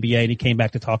playing in the NBA, and he came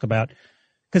back to talk about,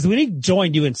 because when he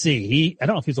joined UNC, I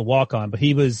don't know if he was a walk-on, but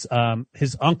he was,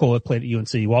 his uncle had played at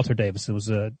UNC, Walter Davis, and was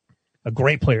a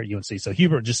great player at UNC. So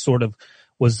Hubert just sort of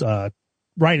was,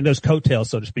 riding those coattails,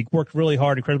 so to speak, worked really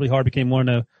hard, incredibly hard, became one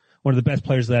of the best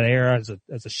players of that era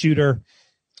as a shooter.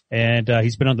 And,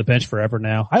 he's been on the bench forever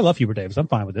now. I love Hubert Davis. I'm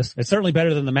fine with this. It's certainly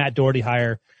better than the Matt Doherty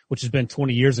hire, which has been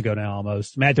 20 years ago now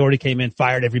almost. Matt Doherty came in,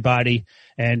 fired everybody,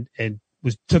 and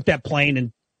took that plane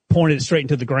and pointed it straight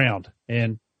into the ground.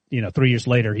 And, 3 years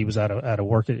later, he was out of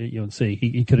work at UNC.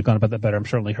 He could have gone about that better.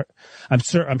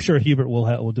 I'm sure Hubert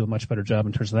will do a much better job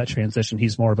in terms of that transition.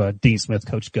 He's more of a Dean Smith,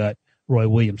 Coach Gut, Roy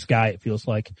Williams guy, it feels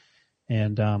like.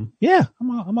 And, I'm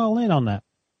all in on that.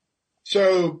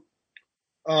 So,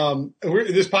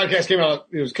 this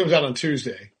podcast comes out on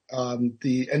Tuesday.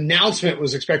 The announcement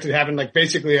was expected to happen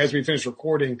basically as we finished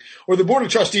recording, or the board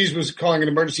of trustees was calling an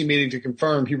emergency meeting to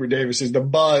confirm Hubert Davis is the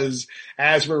buzz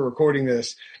as we're recording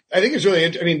this. I think it's really,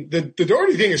 the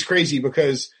Doherty thing is crazy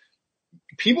because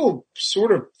people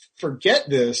sort of forget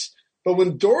this, but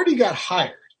when Doherty got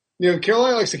hired,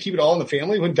 Carolina likes to keep it all in the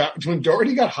family. When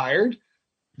Doherty got hired,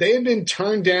 they had been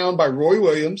turned down by Roy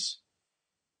Williams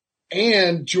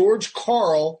and George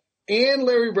Karl and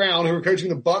Larry Brown, who were coaching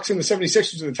the Bucks and the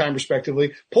 76ers at the time,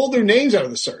 respectively, pulled their names out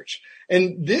of the search.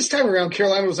 And this time around,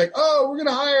 Carolina was like, oh, we're going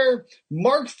to hire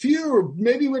Mark Few, or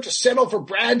maybe we have to settle for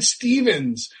Brad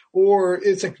Stevens. Or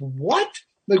it's like, what?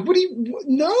 What do you,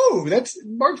 no, that's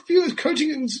Mark Few is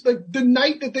coaching the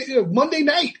night that Monday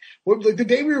night, the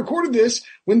day we recorded this,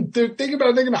 when they're thinking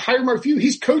about they're going to hire Mark Few,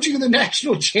 he's coaching in the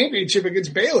national championship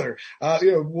against Baylor.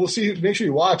 We'll see, make sure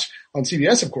you watch on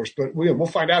CBS, of course, but we'll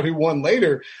find out who won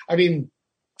later. I mean,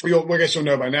 I guess you'll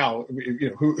know by now,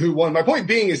 who won. My point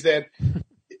being is that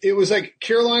it was like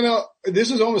Carolina,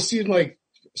 this was almost seemed like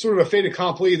sort of a fait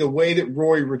accompli the way that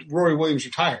Roy Williams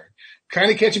retired, kind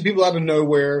of catching people out of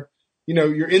nowhere.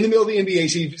 You're in the middle of the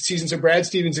NBA season, so Brad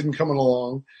Stevens isn't coming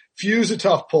along. Few's a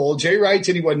tough pull. Jay Wright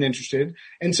said he wasn't interested.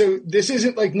 And so this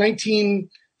isn't like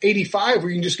 1985 where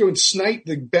you can just go and snipe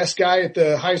the best guy at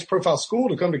the highest profile school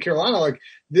to come to Carolina.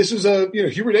 This was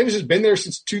Hubert Davis has been there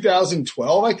since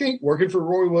 2012, I think, working for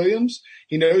Roy Williams.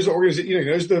 He knows the organization, he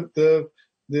knows the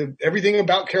everything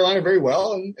about Carolina very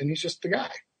well, and he's just the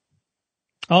guy.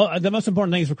 Oh, the most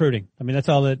important thing is recruiting. I mean, that's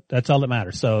all that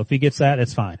matters. So if he gets that,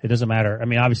 it's fine. It doesn't matter. I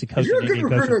mean, obviously, if you're a good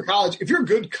recruiter in college, if you're a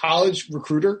good college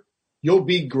recruiter, you'll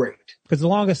be great. Because the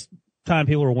longest time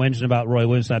people were whinging about Roy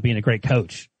Williams not being a great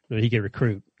coach, he could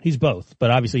recruit. He's both,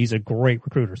 but obviously he's a great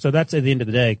recruiter. So that's at the end of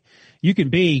the day. You can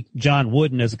be John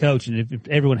Wooden as a coach, and if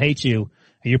everyone hates you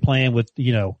and you're playing with,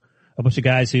 a bunch of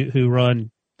guys who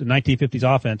run the 1950s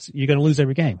offense, you're going to lose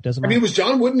every game. It doesn't matter. I mean, was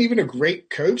John Wooden even a great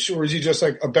coach, or is he just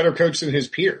a better coach than his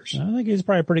peers? I think he's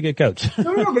probably a pretty good coach.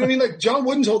 No, but I mean, John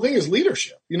Wooden's whole thing is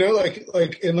leadership, in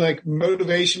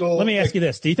motivational. Let me ask you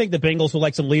this. Do you think the Bengals would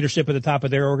like some leadership at the top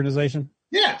of their organization?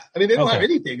 Yeah. I mean, they don't have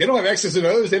anything. They don't have X's and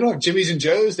O's. They don't have Jimmys and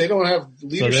Joes. They don't have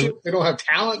leadership. They don't have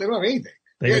talent. They don't have anything.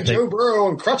 They got Joe Burrow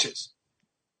on crutches.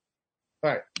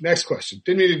 All right. Next question.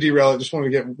 Didn't mean to derail it. Just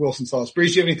wanted to get Wilson's thoughts.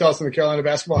 Breeze, do you have any thoughts on the Carolina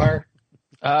basketball hire?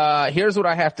 Here's what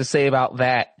I have to say about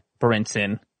that,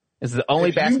 Brinson. Is the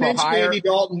only basketball hire.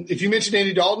 If you mention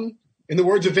Andy Dalton, in the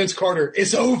words of Vince Carter,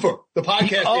 it's over. The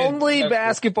podcast. The only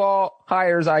basketball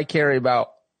hires I care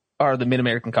about are the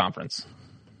Mid-American Conference.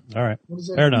 All right.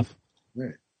 Fair enough. All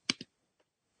right.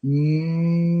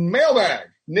 Mailbag.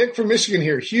 Nick from Michigan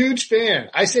here. Huge fan.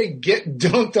 I say get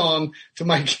dunked on to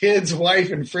my kids,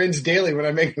 wife, and friends daily when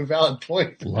I make a valid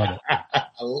point. Love it. I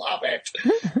love it.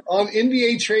 On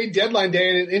NBA trade deadline day,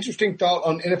 and an interesting thought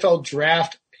on NFL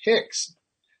draft pick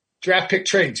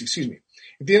trades, excuse me.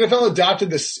 If the NFL adopted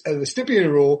the stipulated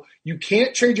rule, you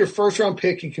can't trade your first round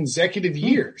pick in consecutive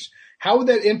years. How would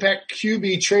that impact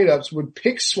QB trade ups? Would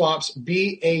pick swaps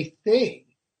be a thing?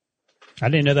 I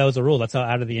didn't know that was a rule. That's how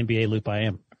out of the NBA loop I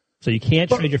am. So you can't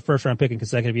trade your first round pick in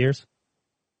consecutive years?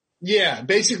 Yeah,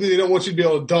 basically they don't want you to be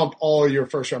able to dump all your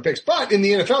first round picks. But in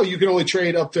the NFL, you can only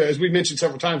trade up to, as we mentioned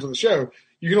several times on the show,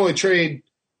 you can only trade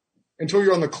until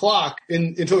you're on the clock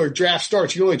until the draft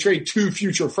starts. You can only trade 2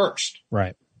 future first.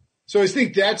 Right. So I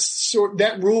think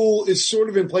that rule is sort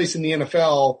of in place in the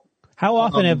NFL. How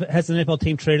often has an NFL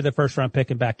team traded their first round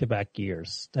pick in back-to-back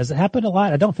years? Does it happen a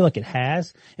lot? I don't feel like it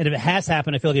has. And if it has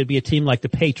happened, I feel like it'd be a team like the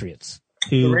Patriots.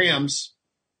 The Rams.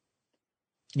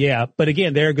 Yeah, but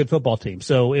again, they're a good football team.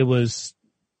 So it was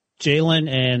Jalen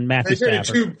and Matthew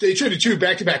Stafford. They traded 2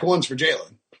 back-to-back ones for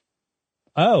Jalen.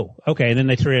 Oh, okay. And then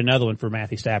they traded another one for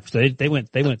Matthew Stafford. So they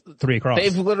went 3 across.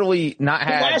 They've literally not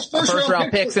had a first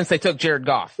round pick since they took Jared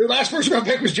Goff. Their last first round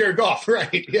pick was Jared Goff,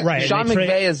 right? Yeah. Right. Sean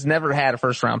McVay has never had a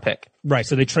first round pick. Right.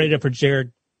 So they traded up for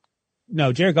Jared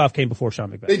Goff came before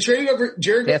Sean McVay. They traded up for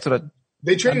Jared Goff.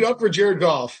 They traded up for Jared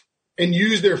Goff and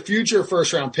used their future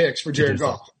first round picks for Jared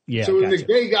Goff. Yeah. So when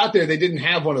McVay got there, they didn't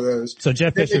have one of those. So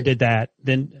Jeff Fisher did that.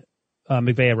 Then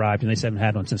McVay arrived and they haven't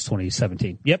had one since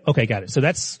 2017. Yep. Okay. Got it. So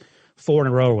that's 4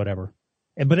 in a row or whatever.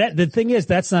 But the thing is,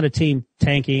 that's not a team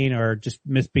tanking or just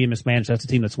being mismanaged. That's a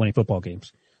team that's winning football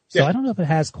games. So I don't know if it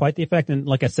has quite the effect. And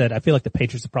like I said, I feel like the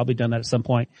Patriots have probably done that at some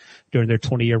point during their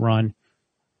 20-year run.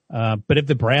 But if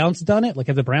the Browns done it, like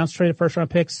if the Browns traded first round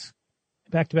picks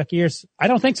back-to-back years, I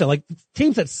don't think so. Like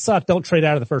teams that suck don't trade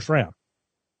out of the first round.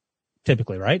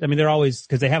 Typically, right? I mean, they're always,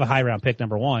 because they have a high round pick,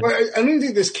 number one. Well, I don't even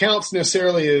think this counts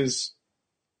necessarily as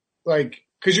like,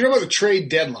 because you're talking about the trade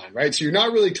deadline, right? So you're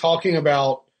not really talking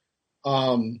about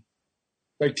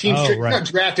like teams not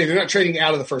drafting, they're not trading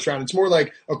out of the first round. It's more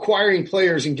like acquiring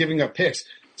players and giving up picks.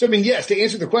 So I mean, yes, to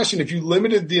answer the question, if you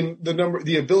limited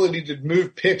the ability to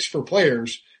move picks for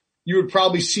players, you would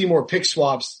probably see more pick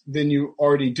swaps than you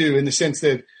already do, in the sense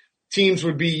that teams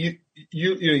would be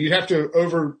you'd have to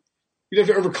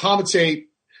overcompensate.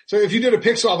 So if you did a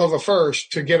pick swap of a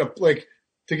first to get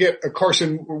a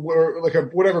Carson or like a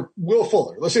whatever Will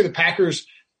Fuller, let's say the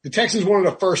Texans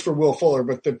wanted a first for Will Fuller,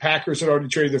 but the Packers had already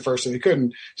traded their first, so they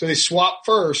couldn't. So they swapped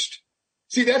first.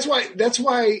 See, that's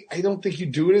why I don't think you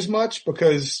do it as much,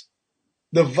 because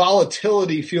the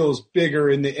volatility feels bigger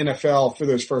in the NFL for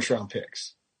those first round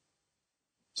picks.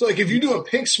 So like if you do a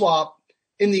pick swap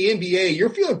in the NBA, you're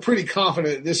feeling pretty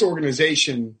confident that this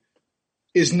organization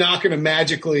is not going to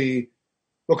magically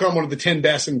become one of the 10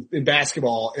 best in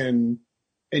basketball and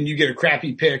you get a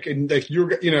crappy pick and like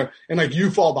and like you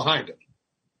fall behind them.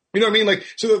 You know what I mean? Like,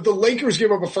 so the Lakers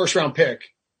give up a first round pick.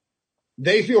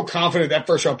 They feel confident that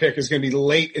first round pick is going to be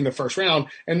late in the first round.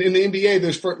 And in the NBA,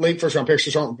 those late first round picks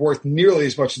just aren't worth nearly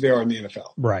as much as they are in the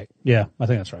NFL. Right. Yeah. I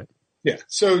think that's right. Yeah.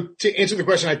 So to answer the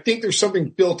question, I think there's something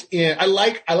built in. I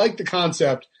like the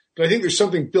concept, but I think there's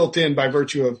something built in by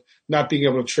virtue of not being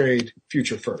able to trade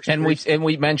future first. And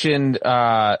we mentioned,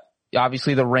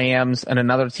 obviously the Rams, and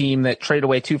another team that traded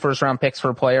away 2 first round picks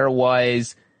for a player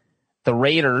was the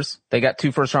Raiders. They got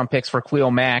 2 first round picks for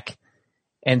Khalil Mack.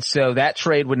 And so that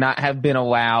trade would not have been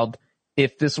allowed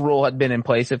if this rule had been in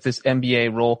place, if this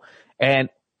NBA rule. And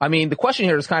I mean, the question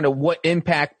here is kind of what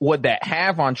impact would that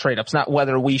have on trade ups, not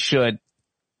whether we should,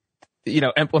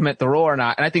 implement the rule or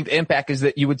not. And I think the impact is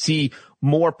that you would see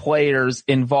more players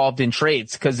involved in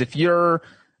trades. Cause if you're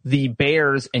the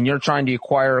Bears and you're trying to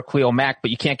acquire Khalil Mack,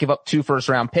 but you can't give up 2 first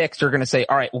round picks, you're going to say,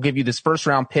 all right, we'll give you this first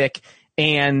round pick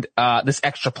and this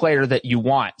extra player that you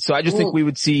want. So I just think we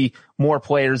would see more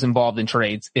players involved in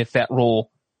trades if that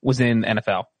rule was in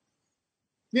NFL.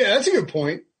 Yeah, that's a good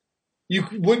point. You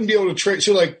wouldn't be able to trade.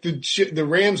 So like the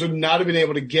Rams would not have been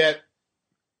able to get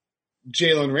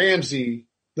Jalen Ramsey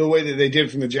the way that they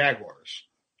did from the Jaguars.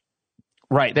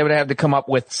 Right. They would have to come up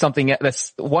with something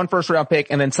that's 1 first round pick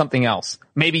and then something else.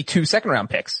 Maybe 2 second round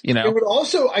picks, It would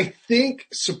also, I think,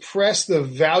 suppress the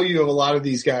value of a lot of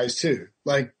these guys too.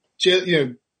 Like,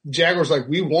 Jaguars like,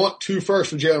 we want 2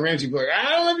 firsts for Jalen Ramsey. But like,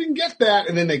 I don't know if you can get that.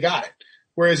 And then they got it.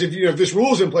 Whereas if this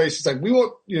rule's in place, it's like, we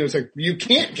want, it's like, you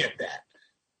can't get that.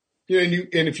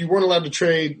 And if you weren't allowed to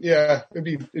trade, yeah, it'd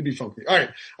be funky. All right.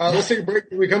 Let's take a break.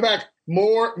 When we come back,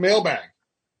 more mailbag.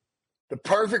 The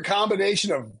perfect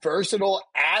combination of versatile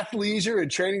athleisure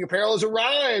and training apparel has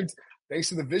arrived. Thanks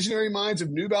to the visionary minds of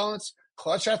New Balance,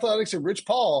 Clutch Athletics, and Rich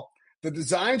Paul, the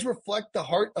designs reflect the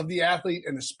heart of the athlete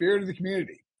and the spirit of the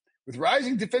community. With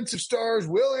rising defensive stars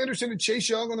Will Anderson and Chase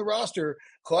Young on the roster,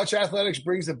 Clutch Athletics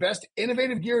brings the best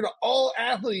innovative gear to all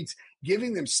athletes,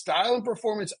 giving them style and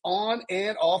performance on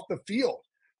and off the field.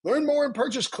 Learn more and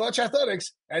purchase Clutch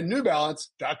Athletics at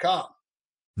newbalance.com.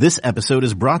 This episode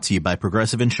is brought to you by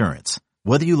Progressive Insurance.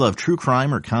 Whether you love true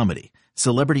crime or comedy,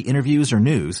 celebrity interviews or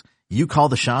news, you call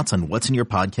the shots on what's in your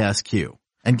podcast queue.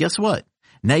 And guess what?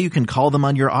 Now you can call them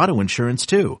on your auto insurance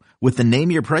too with the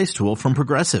Name Your Price tool from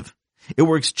Progressive. It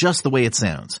works just the way it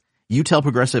sounds. You tell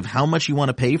Progressive how much you want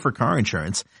to pay for car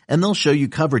insurance, and they'll show you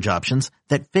coverage options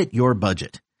that fit your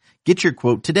budget. Get your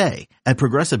quote today at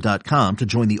Progressive.com to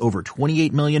join the over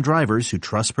 28 million drivers who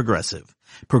trust Progressive.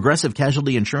 Progressive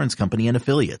Casualty Insurance Company and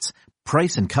Affiliates.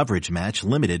 Price and coverage match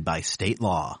limited by state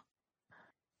law.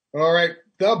 All right.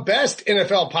 The best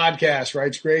NFL podcast,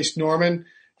 writes Grace Norman.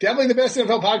 Definitely the best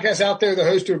NFL podcast out there. The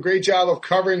hosts do a great job of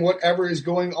covering whatever is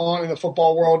going on in the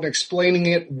football world and explaining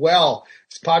it well.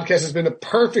 This podcast has been a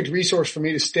perfect resource for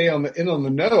me to stay on the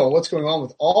know on what's going on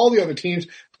with all the other teams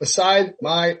beside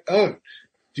my own.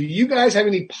 Do you guys have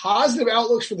any positive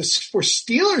outlooks for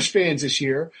Steelers fans this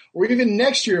year, or even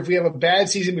next year if we have a bad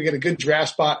season, we get a good draft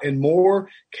spot and more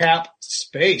cap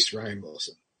space? Ryan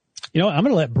Wilson. You know, I'm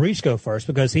going to let Breach go first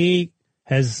because he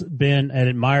has been an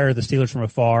admirer of the Steelers from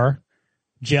afar.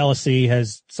 Jealousy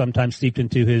has sometimes seeped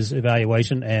into his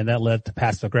evaluation, and that led to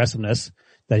passive aggressiveness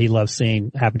that he loves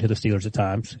seeing happen to the Steelers at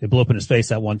times. It blew up in his face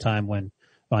that one time when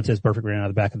Vontaze Burfict ran out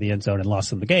of the back of the end zone and lost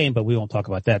them the game, but we won't talk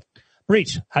about that.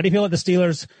 Breach, how do you feel about the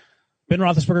Steelers? Ben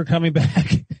Roethlisberger coming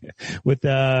back with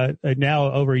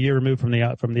now over a year removed from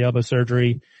the elbow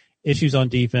surgery, issues on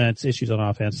defense, issues on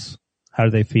offense. How do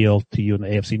they feel to you in the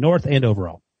AFC North and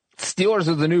overall? Steelers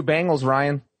are the new Bengals,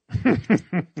 Ryan.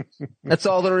 That's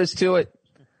all there is to it.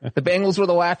 The Bengals were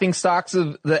the laughing stocks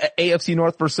of the AFC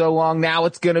North for so long. Now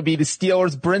it's going to be the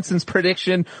Steelers. Brinson's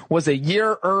prediction was a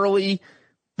year early.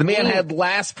 The man had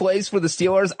last place for the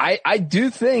Steelers. I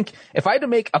do think if I had to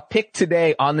make a pick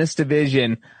today on this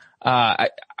division, I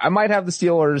might have the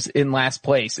Steelers in last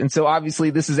place. And so obviously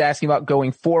this is asking about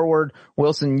going forward.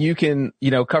 Wilson, you can,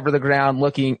 cover the ground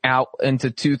looking out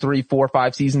into 2, 3, 4,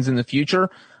 5 seasons in the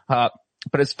future.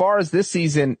 But as far as this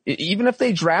season, even if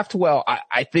they draft well,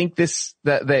 I think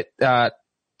that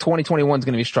 2021 is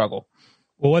going to be a struggle.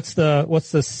 Well, what's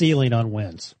the ceiling on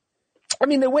wins? I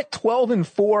mean, they went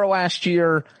 12-4 last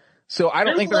year. So I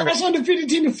don't think they're the last undefeated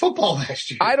team in football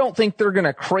last year. I don't think they're going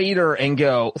to crater and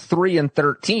go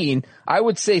 3-13. I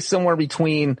would say somewhere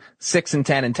between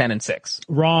 6-10 and 10-6.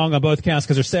 Wrong on both counts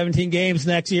because there's 17 games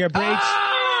next year. Breach.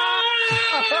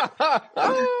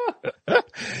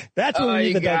 That's what we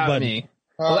need the dog button.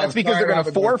 Well, that's because they're going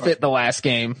to forfeit the last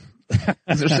game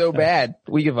because they're so bad.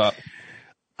 We give up.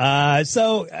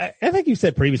 So I think you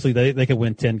said previously they could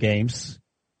win 10 games.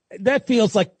 That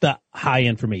feels like the high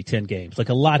end for me, 10 games. Like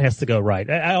a lot has to go right.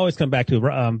 I always come back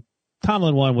to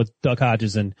Tomlin won with Doug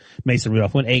Hodges and Mason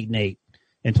Rudolph, went 8-8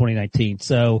 in 2019.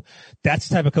 So that's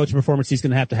the type of coaching performance he's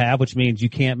going to have, which means you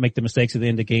can't make the mistakes at the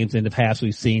end of games, end of halves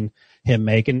we've seen him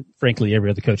make, and frankly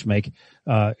every other coach make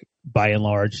by and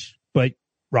large. But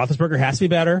Roethlisberger has to be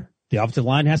better. The offensive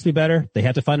line has to be better. They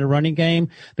have to find a running game.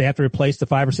 They have to replace the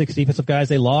 5 or 6 defensive guys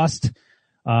they lost.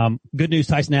 Good news,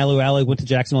 Tyson Alualu went to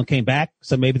Jacksonville and came back,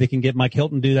 so maybe they can get Mike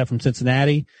Hilton to do that from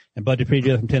Cincinnati and Bud Dupree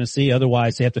do that from Tennessee.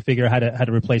 Otherwise, they have to figure out how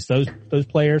to replace those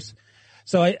players.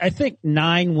 So I think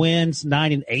 9 wins,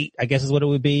 9-8, I guess is what it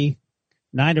would be.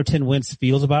 9 or 10 wins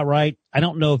feels about right. I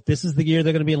don't know if this is the year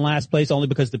they're going to be in last place only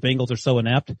because the Bengals are so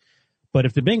inept. But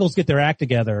if the Bengals get their act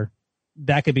together,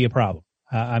 that could be a problem.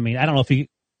 I mean, I don't know if you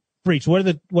Breach, what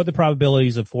are the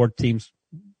probabilities of 4 teams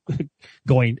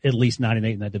going at least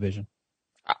 9-8 in that division?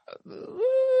 I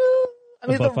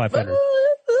mean, above 500.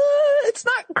 It's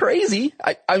not crazy.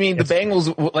 I mean, the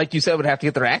Bengals, like you said, would have to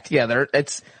get their act together.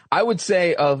 I would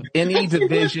say of any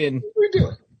division. We're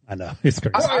doing. I know. It's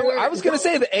crazy. I was going to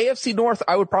say the AFC North,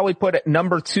 I would probably put at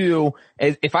number 2.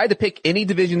 If I had to pick any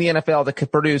division in the NFL that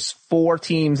could produce 4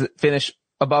 teams that finish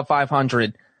above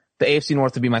 500, the AFC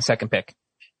North would be my second pick.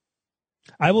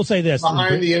 I will say this.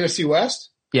 Behind the NFC West?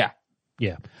 Yeah.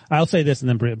 I'll say this and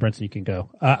then Brinson, you can go.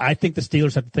 I think the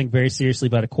Steelers have to think very seriously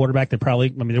about a quarterback. There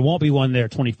won't be one there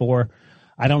at 24.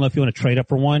 I don't know if you want to trade up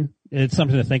for one. It's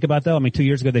something to think about though. I mean, 2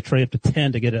 years ago they traded up to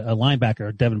 10 to get a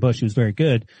linebacker, Devin Bush, who's very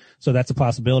good. So that's a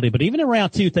possibility. But even in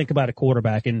round 2, think about a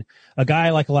quarterback and a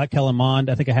guy like Kellen Mond.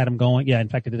 I think I had him going. Yeah. In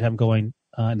fact, I did have him going,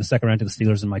 in the second round to the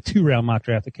Steelers in my 2-round mock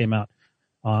draft that came out,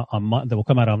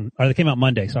 they came out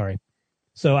Monday. Sorry.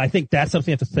 So I think that's something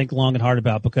you have to think long and hard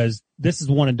about because this is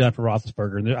one and done for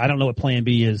Roethlisberger. And I don't know what plan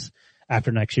B is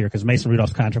after next year because Mason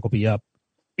Rudolph's contract will be up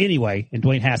anyway. And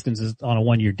Dwayne Haskins is on a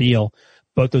 1-year deal.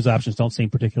 Both those options don't seem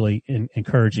particularly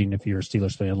encouraging if you're a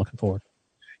Steelers fan looking forward.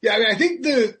 Yeah, I mean, I think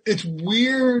it's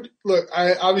weird. Look,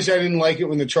 I didn't like it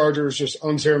when the Chargers just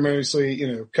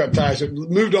unceremoniously, cut ties and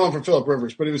moved on from Phillip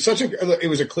Rivers, but it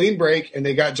was a clean break and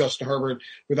they got Justin Herbert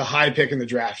with a high pick in the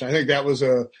draft. And I think that was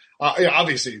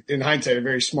obviously in hindsight, a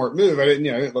very smart move. I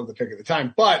didn't love the pick at the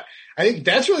time, but I think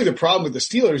that's really the problem with the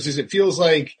Steelers is it feels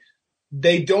like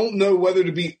they don't know whether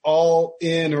to be all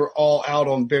in or all out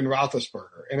on Ben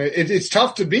Roethlisberger. And it's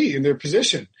tough to be in their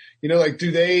position.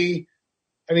 Do they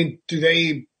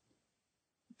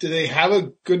do they have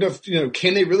a good enough,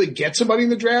 can they really get somebody in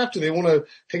the draft? Do they want to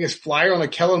take a flyer on a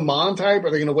Kellen Mond type? Are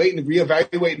they going to wait and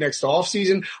reevaluate next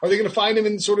offseason? Are they going to find him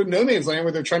in sort of no man's land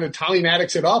where they're trying to Tommy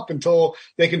Maddox it up until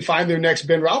they can find their next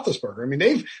Ben Roethlisberger? I mean,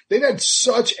 they've had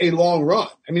such a long run.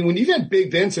 I mean, when you've had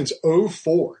Big Ben since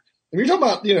 2004, and you're talking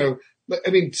about,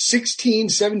 16,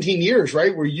 17 years,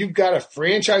 right? Where you've got a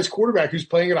franchise quarterback who's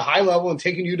playing at a high level and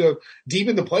taking you to deep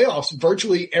in the playoffs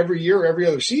virtually every year, every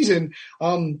other season.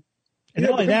 And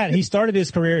not only that, he started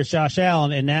his career as Josh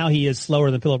Allen, and now he is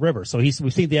slower than Phillip Rivers. So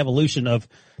we've seen the evolution of,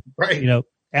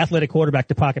 athletic quarterback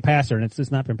to pocket passer, and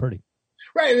it's not been pretty.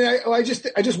 Right. And I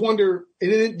just wonder,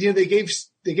 they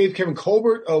gave Kevin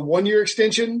Colbert a 1-year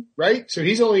extension, right? So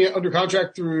he's only under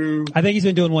contract through. I think he's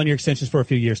been doing 1-year extensions for a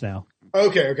few years now.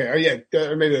 Okay. Oh, yeah.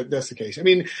 Maybe that's the case. I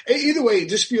mean, either way, it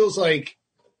just feels like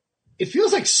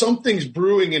something's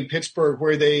brewing in Pittsburgh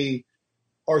where they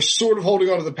are sort of holding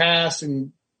on to the past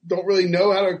and don't really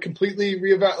know how to completely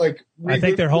reevaluate. I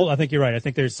think I think you're right. I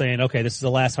think they're saying, okay, this is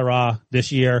the last hurrah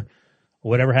this year.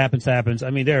 Whatever happens. I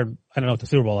mean, I don't know what the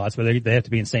Super Bowl odds, but they have to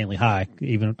be insanely high,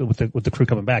 even with the crew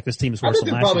coming back. This team is worse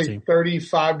than last year's team. Probably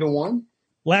 35-1.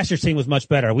 Last year's team was much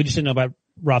better. We just didn't know about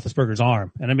Roethlisberger's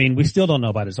arm. And I mean, we still don't know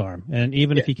about his arm. And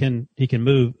even if he can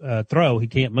move, throw, he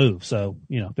can't move. So,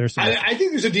 there's some. I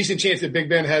think there's a decent chance that Big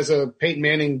Ben has a Peyton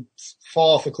Manning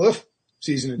fall off the cliff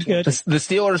season in 20. The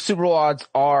Steelers Super Bowl odds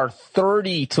are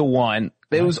 30-1.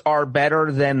 Those are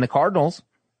better than the Cardinals.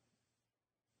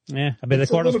 Yeah, I bet the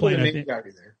Cardinals play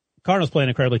an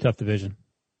incredibly tough division.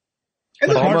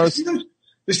 And the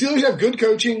Steelers have good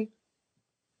coaching.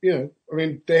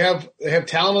 They have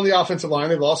talent on the offensive line.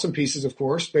 They've lost some pieces, of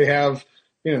course. They have,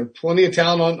 plenty of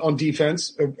talent on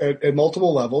defense at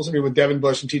multiple levels. I mean, with Devin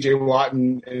Bush and T.J. Watt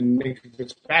and Minka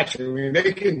Fitzpatrick, I mean,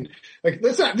 they can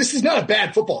this is not a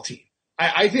bad football team.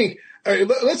 I think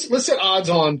let's set odds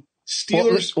on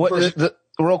Steelers.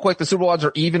 Real quick, the Super Bowl odds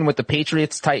are even with the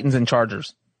Patriots, Titans, and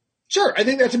Chargers. Sure, I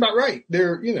think that's about right.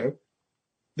 They're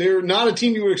not a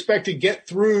team you would expect to get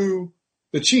through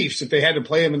the Chiefs if they had to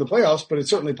play them in the playoffs, but it's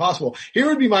certainly possible. Here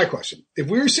would be my question: if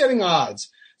we were setting odds,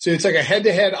 so it's like a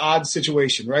head-to-head odds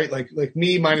situation, right? Like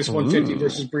me minus 150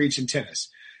 versus Breach in tennis.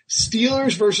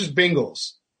 Steelers versus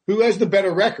Bengals. Who has the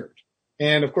better record?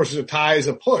 And of course, a tie is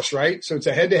a push, right? So it's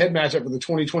a head-to-head matchup for the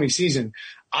 2020 season.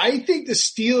 I think the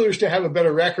Steelers to have a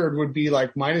better record would be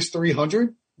like minus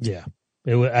 300. Yeah,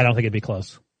 I don't think it'd be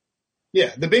close.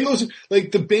 Yeah, the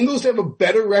Bengals to have a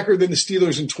better record than the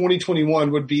Steelers in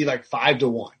 2021 would be like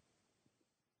 5-1.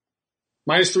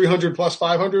 Minus 300 plus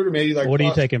 500, or maybe like. What are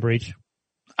you taking, Breach?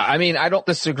 I mean, I don't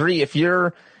disagree. If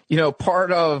you're,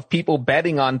 part of people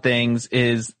betting on things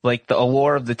is like the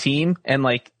allure of the team, and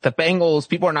like the Bengals,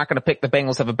 people are not going to pick the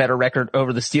Bengals have a better record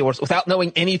over the Steelers without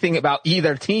knowing anything about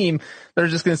either team. They're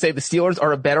just going to say the Steelers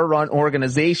are a better run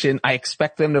organization. I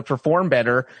expect them to perform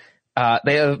better.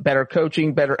 They have better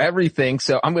coaching, better everything.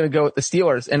 So I'm going to go with the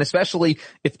Steelers. And especially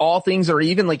if all things are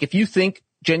even, like if you think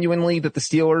genuinely that the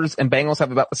Steelers and Bengals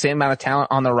have about the same amount of talent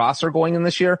on their roster going in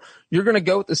this year, you're going to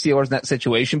go with the Steelers in that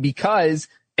situation because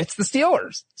it's the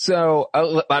Steelers. So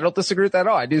I don't disagree with that at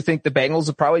all. I do think the Bengals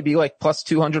would probably be like plus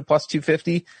 200, plus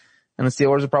 250, and the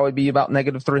Steelers would probably be about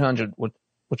negative 300,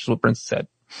 which is what Prince said.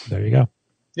 There you go.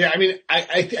 Yeah. I mean,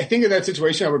 I think in that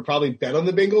situation, I would probably bet on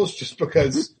the Bengals just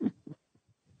because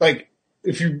like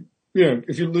if you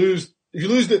lose,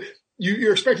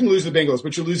 you're expecting to lose the Bengals,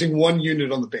 but you're losing 1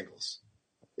 unit on the Bengals.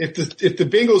 If the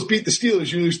Bengals beat the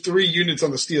Steelers, you lose 3 units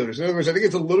on the Steelers. In other words, I think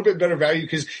it's a little bit better value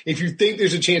because if you think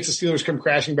there's a chance the Steelers come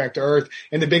crashing back to earth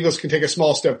and the Bengals can take a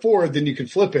small step forward, then you can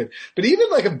flip it. But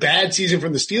even like a bad season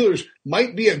from the Steelers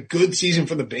might be a good season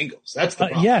from the Bengals. That's the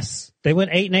problem. Yes. They went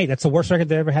 8-8. That's the worst record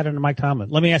they ever had under Mike Tomlin.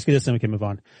 Let me ask you this and we can move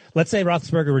on. Let's say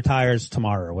Roethlisberger retires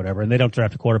tomorrow or whatever and they don't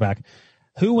draft a quarterback.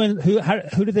 Who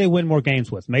do they win more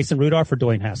games with? Mason Rudolph or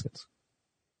Dwayne Haskins?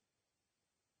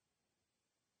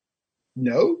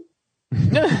 No.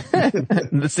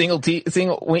 The single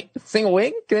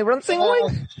wing? Can they run single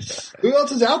wing? Who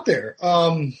else is out there?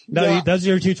 Those are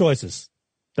your 2 choices.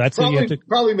 That's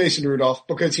probably Mason Rudolph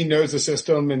because he knows the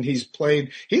system and he's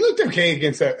played. He looked okay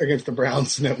against the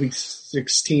Browns in that week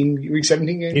 17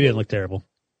 game. He didn't look terrible.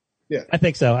 Yeah, I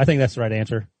think so. I think that's the right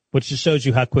answer. Which just shows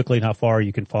you how quickly and how far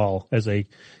you can fall as a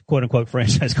quote-unquote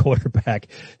franchise quarterback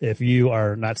if you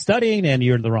are not studying and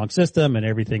you're in the wrong system and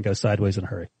everything goes sideways in a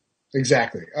hurry.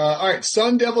 Exactly. All right.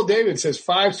 Sun Devil David says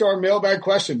 5-star mailbag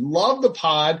question. Love the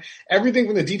pod. Everything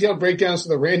from the detailed breakdowns to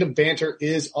the random banter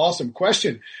is awesome.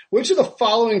 Question. Which of the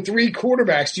following 3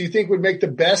 quarterbacks do you think would make the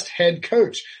best head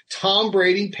coach? Tom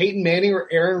Brady, Peyton Manning, or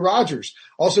Aaron Rodgers?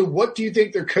 Also, what do you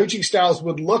think their coaching styles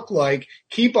would look like?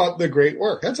 Keep up the great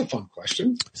work. That's a fun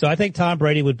question. So I think Tom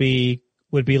Brady would be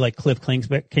like Cliff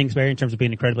Kingsbury in terms of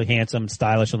being incredibly handsome and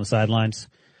stylish on the sidelines.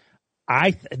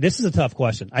 This is a tough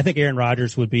question. I think Aaron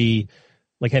Rodgers would be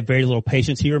like have very little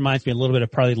patience. He reminds me a little bit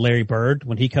of probably Larry Bird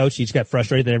when he coached. He just got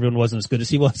frustrated that everyone wasn't as good as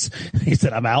he was. He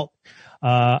said, "I'm out."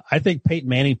 I think Peyton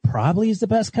Manning probably is the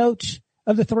best coach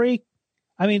of the 3.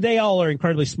 I mean, they all are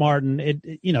incredibly smart, and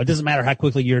it doesn't matter how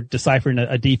quickly you're deciphering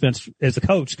a defense as a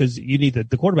coach because you need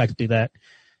the quarterback to do that.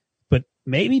 But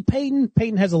maybe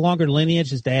Peyton has a longer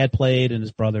lineage. His dad played, and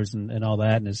his brothers and all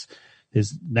that, and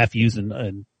his nephews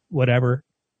and whatever.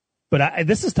 But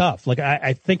this is tough. Like,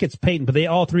 I think it's Peyton, but they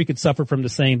all 3 could suffer from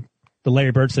the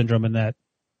Larry Bird syndrome in that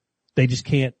they just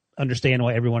can't understand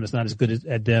why everyone is not as good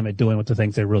at them at doing what the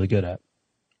things they're really good at.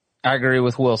 I agree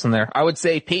with Wilson there. I would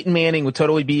say Peyton Manning would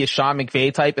totally be a Sean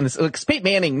McVay type. And because Peyton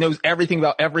Manning knows everything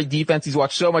about every defense. He's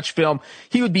watched so much film.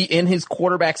 He would be in his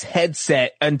quarterback's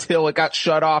headset until it got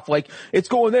shut off. Like, it's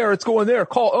going there. It's going there.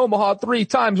 Call Omaha 3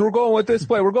 times. We're going with this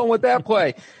play. We're going with that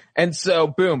play. And so,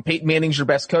 boom, Peyton Manning's your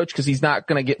best coach because he's not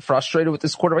going to get frustrated with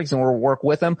this quarterback. He's going to work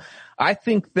with him. I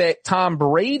think that Tom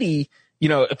Brady,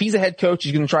 if he's a head coach,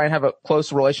 he's going to try and have a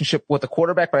close relationship with the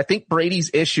quarterback. But I think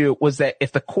Brady's issue was that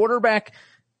if the quarterback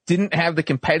didn't have the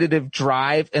competitive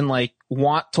drive and like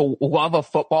want to love a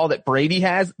football that Brady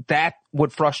has, that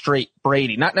would frustrate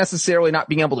Brady. Not necessarily not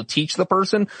being able to teach the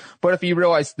person, but if you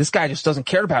realize this guy just doesn't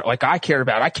care about it like I care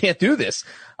about it, I can't do this.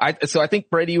 So I think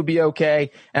Brady would be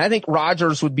okay. And I think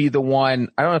Rodgers would be the one.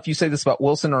 I don't know if you say this about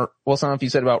Wilson, I don't know if you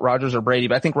said about Rodgers or Brady,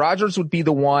 but I think Rodgers would be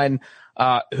the one,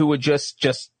 who would just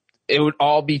it would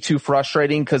all be too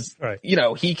frustrating because, right.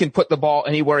 He can put the ball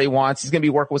anywhere he wants. He's going to be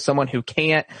working with someone who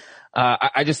can't.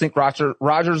 I just think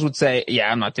Rodgers would say,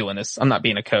 yeah, I'm not doing this. I'm not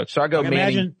being a coach. So I go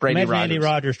Manning, Brady, imagine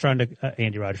Rodgers.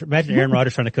 Imagine Aaron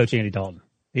Rodgers trying to coach Andy Dalton.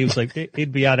 He was like,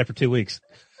 he'd be out after 2 weeks.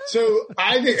 So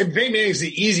I think Peyton Manning's the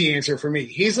easy answer for me.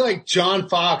 He's like John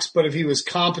Fox, but if he was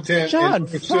competent. John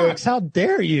Fox, how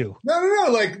dare you? No.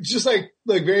 Like, just like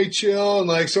very chill and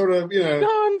like sort of,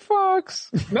 John Fox.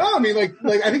 No, I mean, like,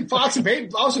 I think Fox and Peyton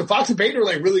are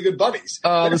like really good buddies.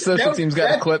 Oh, the social team's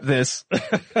got to clip this.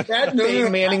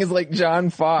 Peyton Manning is like John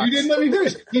Fox. You didn't let me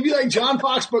finish. He'd be like John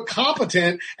Fox, but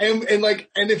competent. And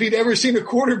if he'd ever seen a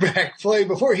quarterback play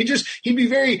before,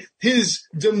 his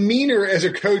demeanor as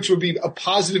a coach would be a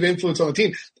positive influence on the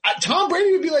team. Tom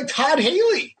Brady would be like Todd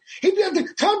Haley.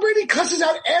 Tom Brady cusses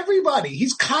out everybody.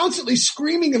 He's constantly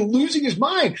screaming and losing his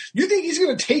mind. You think he's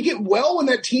going to take it well when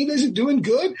that team isn't doing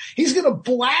good? He's going to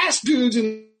blast dudes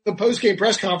in the post-game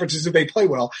press conferences if they play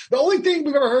well. The only thing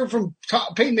we've ever heard from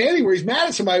Peyton Manning where he's mad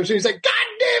at somebody was he's like, God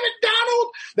damn it,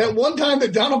 Donald! That one time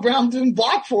that Donald Brown didn't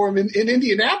block for him in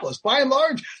Indianapolis. By and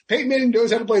large, Peyton Manning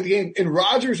knows how to play the game, and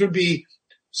Rodgers would be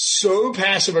so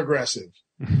passive-aggressive.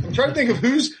 I'm trying to think of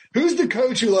who's the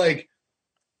coach who like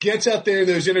gets out there in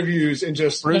those interviews and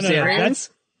just Bruce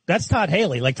Arians. That's Todd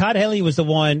Haley. Like Todd Haley was the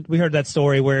one, we heard that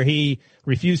story where he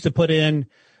refused to put in,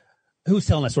 who's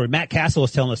telling that story? Matt Castle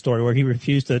was telling the story where he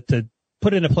refused to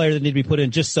put in a player that needed to be put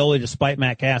in just solely to spite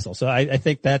Matt Castle. So I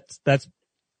think that's,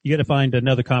 you got to find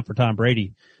another comp for Tom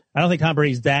Brady. I don't think Tom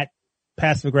Brady's that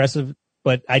passive aggressive,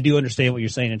 but I do understand what you're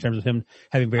saying in terms of him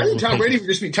having very. I think Tom Brady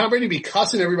would be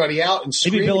cussing everybody out and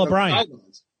screaming. Maybe Bill O'Brien.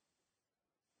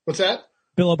 What's that?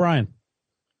 Bill O'Brien.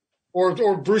 Or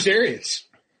Bruce Arians.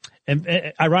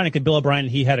 And ironically, Bill O'Brien,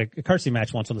 he had a cursing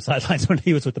match once on the sidelines when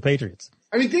he was with the Patriots.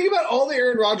 I mean, think about all the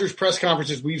Aaron Rodgers press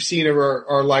conferences we've seen over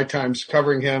our lifetimes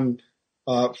covering him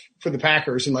for the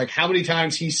Packers, and like how many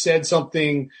times he said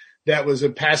something that was a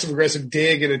passive-aggressive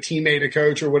dig at a teammate, a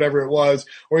coach, or whatever it was,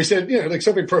 or he said, like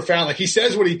something profound. Like he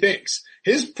says what he thinks.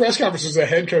 His press conferences as a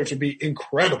head coach would be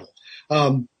incredible.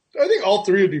 I think all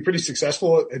 3 would be pretty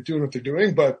successful at doing what they're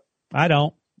doing, but I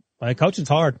don't. Like coaching's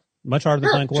hard. Much harder than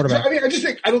playing quarterback. I mean,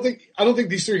 I don't think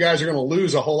these 3 guys are going to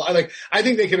lose a whole lot. I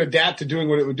think they can adapt to doing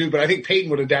what it would do, but I think Peyton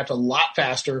would adapt a lot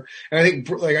faster. And I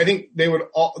think they would,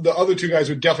 the other 2 guys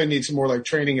would definitely need some more like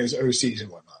training as OCs and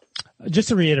whatnot. Just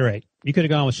to reiterate, you could have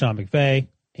gone with Sean McVay,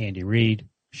 Andy Reid,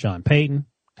 Sean Payton,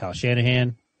 Kyle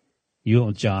Shanahan. You went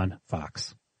with John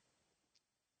Fox.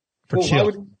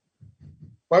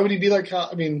 Why would he be like Kyle?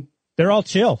 I mean, they're all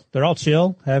chill.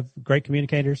 Have great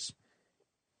communicators.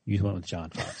 You went with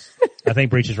John Fox. I think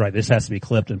Breach is right. This has to be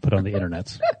clipped and put on the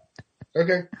internet.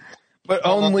 Okay. But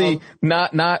only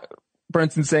not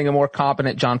Brinson saying a more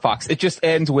competent John Fox. It just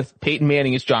ends with Peyton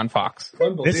Manning is John Fox.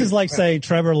 This is like saying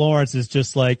Trevor Lawrence is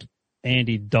just like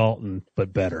Andy Dalton,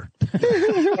 but better.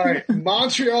 All right,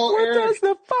 Montreal. What Eric. does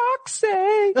the fox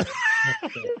say?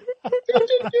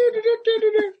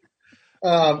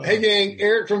 Hey gang,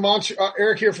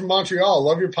 Eric here from Montreal.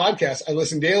 Love your podcast. I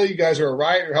listen daily. You guys are a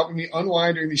riot. You're helping me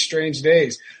unwind during these strange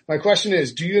days. My question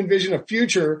is, do you envision a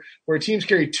future where teams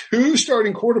carry 2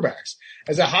 starting quarterbacks?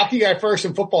 As a hockey guy first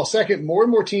and football second, more and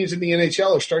more teams in the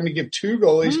NHL are starting to give 2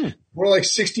 goalies, more like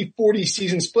 60-40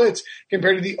 season splits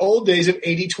compared to the old days of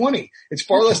 80-20. It's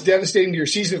far less devastating to your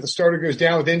season if the starter goes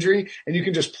down with injury and you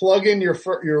can just plug in your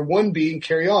 1B and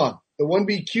carry on. The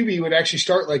 1B QB would actually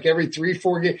start like every 3 to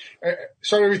 4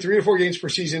 games per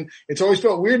season. It's always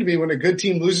felt weird to me when a good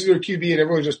team loses their QB and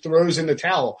everyone just throws in the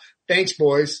towel. Thanks,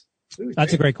 boys.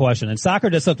 That's a great question. And soccer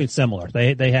does something similar.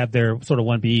 They have their sort of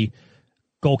 1B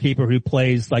goalkeeper who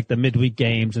plays like the midweek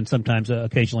games, and sometimes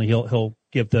occasionally he'll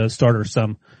give the starter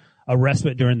a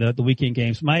respite during the weekend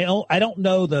games. I don't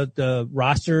know the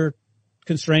roster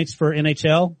constraints for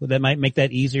NHL that might make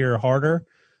that easier or harder.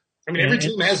 I mean, every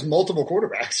team has multiple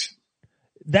quarterbacks.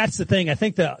 That's the thing. I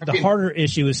think the harder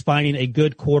issue is finding a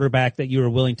good quarterback that you are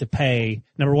willing to pay.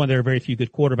 Number one, there are very few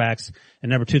good quarterbacks, and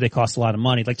number two, they cost a lot of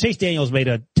money. Like Chase Daniels made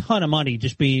a ton of money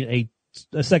just being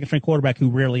a second string quarterback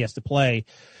who rarely has to play.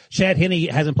 Chad Henne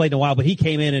hasn't played in a while, but he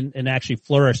came in and actually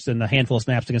flourished in the handful of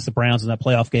snaps against the Browns in that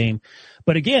playoff game.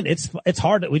 But again, it's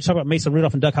hard that we talk about Mason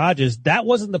Rudolph and Duck Hodges. That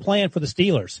wasn't the plan for the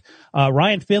Steelers.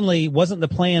 Ryan Finley wasn't the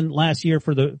plan last year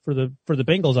for the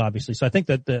Bengals, obviously. So I think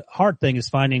that the hard thing is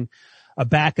finding a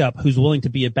backup who's willing to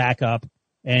be a backup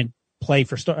and play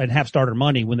and have starter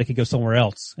money when they could go somewhere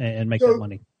else and make that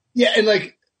money. Yeah.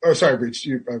 And sorry, Breach.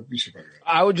 You should probably go.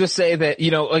 I would just say that,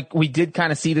 like we did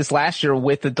kind of see this last year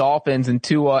with the Dolphins and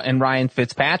Tua and Ryan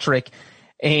Fitzpatrick.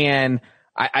 And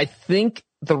I think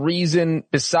the reason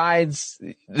besides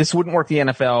this wouldn't work the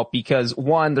NFL because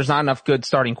one, there's not enough good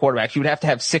starting quarterbacks. You would have to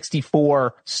have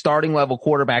 64 starting level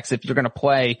quarterbacks if you're going to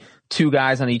play 2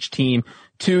 guys on each team.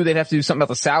 2, they'd have to do something about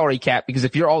the salary cap because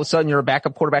if you're all of a sudden you're a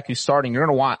backup quarterback who's starting, you're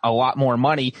going to want a lot more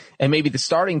money, and maybe the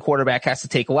starting quarterback has to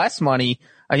take less money.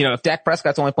 If Dak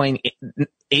Prescott's only playing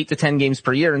 8 to 10 games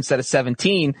per year instead of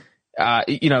 17,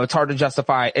 it's hard to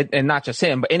justify it, and not just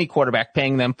him, but any quarterback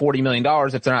paying them $40 million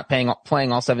if they're not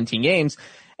playing all 17 games.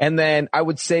 And then I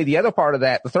would say the other part of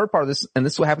that, the third part of this, and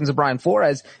this is what happens to Brian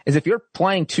Flores, is if you're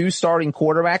playing 2 starting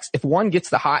quarterbacks, if one gets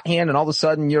the hot hand and all of a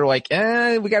sudden you're like,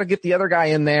 we got to get the other guy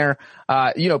in there,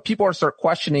 people are start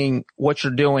questioning what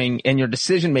you're doing and your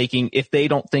decision making if they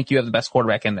don't think you have the best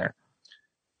quarterback in there.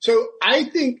 So I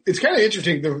think it's kind of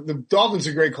interesting. The Dolphins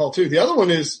are a great call too. The other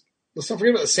one is, let's not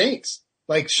forget about the Saints.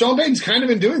 Like Sean Payton's kind of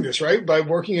been doing this, right? By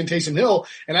working in Taysom Hill.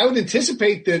 And I would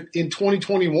anticipate that in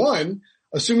 2021,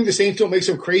 assuming the Saints don't make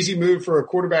some crazy move for a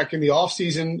quarterback in the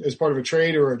offseason as part of a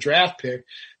trade or a draft pick,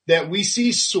 that we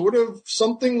see sort of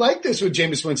something like this with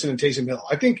Jameis Winston and Taysom Hill.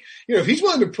 I think, if he's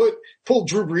willing to pull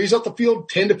Drew Brees off the field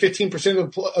 10 to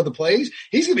 15% of the plays,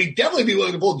 he's going to definitely be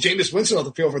willing to pull Jameis Winston off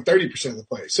the field for 30% of the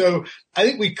plays. So I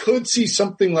think we could see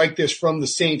something like this from the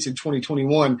Saints in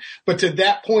 2021. But to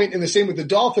that point, and the same with the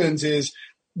Dolphins, is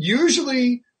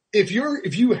usually if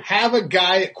you have a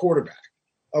guy at quarterback,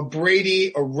 a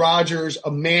Brady, a Rodgers,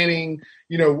 a Manning,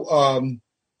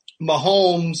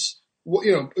 Mahomes,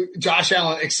 Josh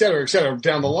Allen, et cetera,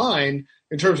 down the line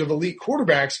in terms of elite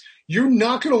quarterbacks, you're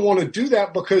not going to want to do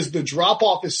that because the drop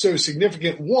off is so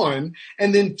significant, one.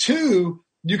 And then two,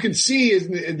 you can see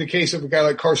in the case of a guy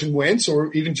like Carson Wentz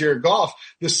or even Jared Goff,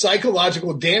 the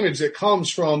psychological damage that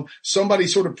comes from somebody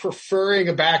sort of preferring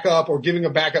a backup or giving a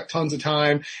backup tons of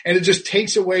time. And it just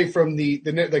takes away from the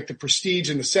prestige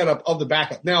and the setup of the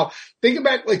backup. Now, think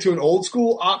back to an old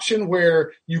school option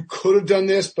where you could have done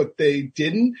this, but they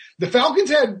didn't. The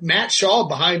Falcons had Matt Shaw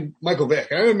behind Michael Vick.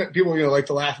 I know people, like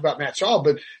to laugh about Matt Shaw,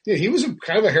 but he was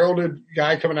kind of a heralded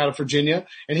guy coming out of Virginia,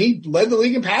 and he led the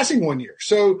league in passing one year.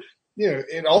 So,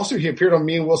 and also he appeared on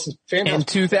me and Wilson's fan house. In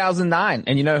 2009.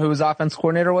 And you know who his offense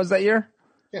coordinator was that year?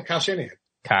 Yeah, Kyle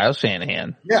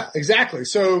Shanahan. Yeah, exactly.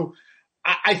 So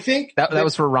I think that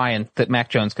was for Ryan, that Mac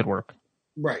Jones could work.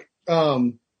 Right.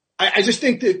 I just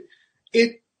think that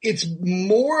it's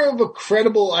more of a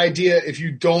credible idea if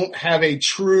you don't have a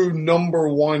true number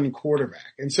one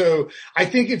quarterback. And so I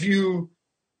think if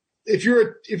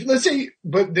let's say,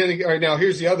 but then all right, now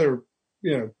here's the other,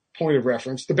 point of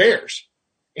reference, the Bears.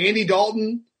 Andy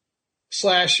Dalton /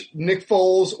 Nick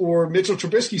Foles or Mitchell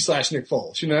Trubisky / Nick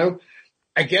Foles,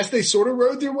 I guess they sort of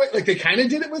rode their way. Like they kind of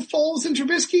did it with Foles and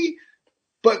Trubisky,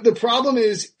 But the problem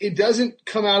is it doesn't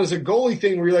come out as a goalie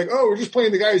thing where you're like, oh, we're just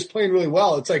playing the guy who's playing really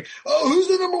well. It's like, oh, who's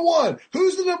the number one?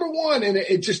 Who's the number one? And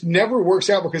it just never works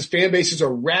out because fan bases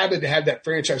are rabid to have that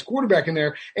franchise quarterback in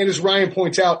there. And as Ryan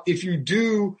points out, if you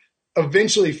do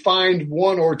eventually find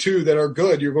one or two that are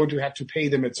good, you're going to have to pay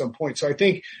them at some point. So I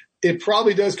think it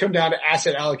probably does come down to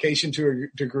asset allocation to a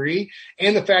degree,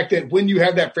 and the fact that when you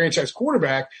have that franchise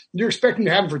quarterback, you're expecting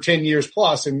to have him for 10 years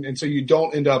plus, and so you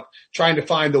don't end up trying to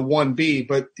find the 1B.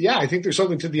 But yeah, I think there's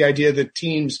something to the idea that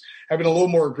teams have been a little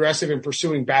more aggressive in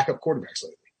pursuing backup quarterbacks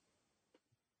lately.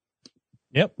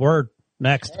 Yep, word.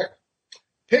 Next. Right.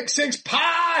 Pick Six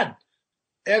Pod!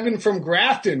 Evan from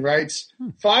Grafton writes,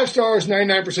 5 stars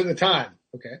 99% of the time.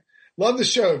 Okay. Love the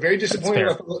show. Very disappointed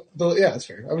about yeah, that's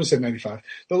fair. I would have said 95.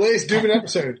 The latest Dubin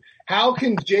episode. How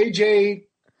can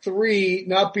JJ3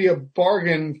 not be a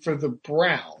bargain for the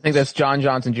Browns? I think that's John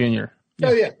Johnson Jr.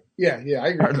 Oh, yeah. I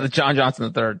agree. Or the John Johnson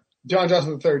III. John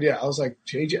Johnson III, yeah. I was like,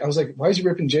 JJ. I was like, why is he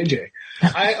ripping JJ?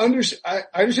 I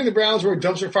understand the Browns were a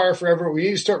dumpster fire forever. We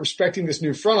need to start respecting this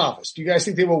new front office. Do you guys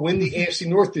think they will win the AFC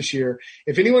North this year?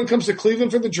 If anyone comes to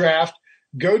Cleveland for the draft,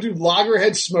 go to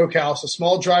Loggerhead Smokehouse, a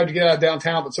small drive to get out of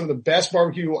downtown, but some of the best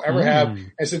barbecue you will ever have.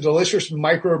 It's a delicious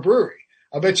microbrewery.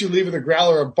 I bet you leave with a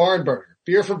growler or a barn burner.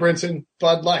 Beer for Brinson,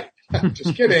 Bud Light.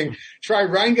 Just kidding. Try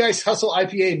Rheingeist Hustle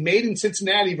IPA made in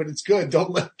Cincinnati, but it's good.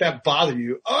 Don't let that bother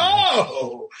you.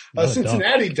 Oh, a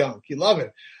Cincinnati dunk. You love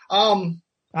it.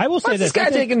 I will say this guy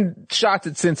taking shots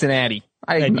at Cincinnati.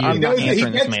 I'm not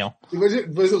answering this mail. Was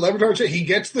it Levertard? He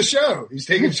gets the show. He's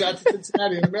taking shots at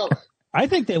Cincinnati in the mailbag. I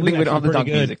think that we've been pretty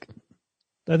good. Music.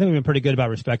 I think we've been pretty good about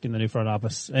respecting the new front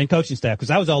office and coaching staff,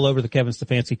 because I was all over the Kevin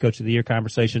Stefanski Coach of the Year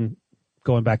conversation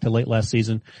going back to late last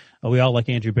season. We all like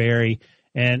Andrew Berry.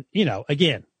 And,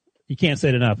 again, you can't say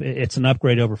it enough. It's an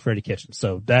upgrade over Freddie Kitchens.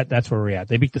 So that's where we're at.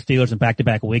 They beat the Steelers in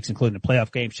back-to-back weeks, including the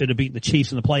playoff game. Should have beaten the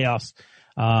Chiefs in the playoffs.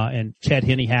 And Chad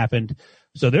Henne happened.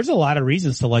 So there's a lot of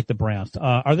reasons to like the Browns.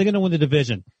 Are they going to win the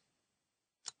division?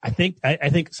 I think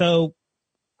so.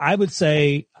 I would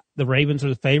say the Ravens are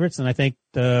the favorites, and I think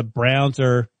the Browns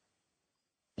are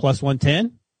plus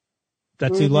 110.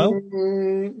 That's too low?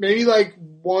 Maybe like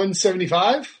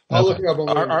 175. I'll look it up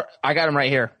on I got them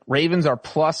right here. Ravens are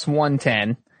plus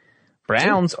 110.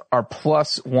 Browns are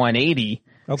plus 180.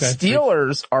 Okay.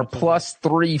 Steelers are plus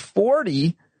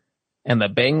 340. And the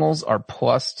Bengals are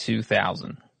plus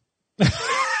 2,000.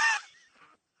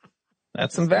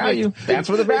 That's some value. That's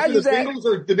where the value's at.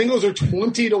 The Bengals are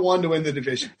 20-1 to win the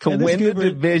division. To win the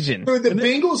division. So the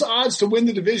Bengals' odds to win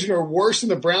the division are worse than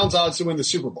the Browns' odds to win the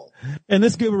Super Bowl. And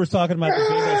this goober was talking about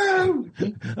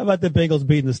the Bengals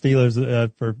beating the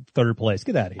Steelers for third place.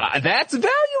 Get out of here. That's value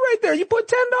right there. You put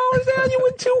 $10 down, you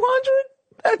win 200.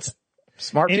 That's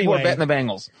smart. People are betting the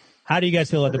Bengals. How do you guys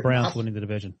feel about the Browns winning the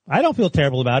division? I don't feel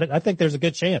terrible about it. I think there's a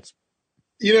good chance.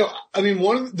 The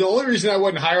only reason I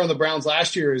wasn't higher on the Browns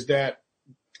last year is that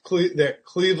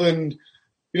Cleveland,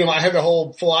 I had the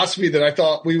whole philosophy that I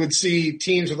thought we would see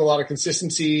teams with a lot of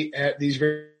consistency at these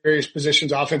various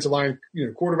positions, offensive line,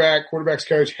 quarterback's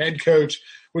coach, head coach,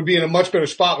 would be in a much better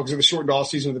spot because of the shortened off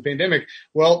season of the pandemic.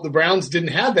 Well, the Browns didn't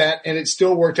have that, and it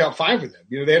still worked out fine for them.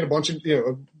 They had a bunch of,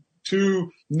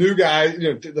 two new guys,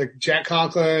 like Jack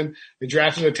Conklin. They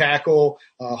drafted a tackle,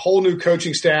 a whole new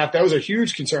coaching staff. That was a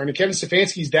huge concern. And Kevin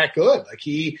Stefanski's that good. Like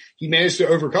he managed to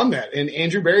overcome that. And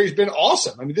Andrew Berry's been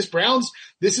awesome. I mean,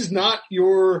 this is not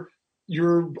your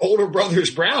older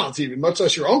brother's Browns, even much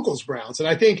less your uncle's Browns. And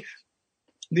I think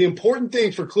the important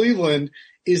thing for Cleveland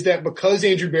is that because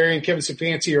Andrew Berry and Kevin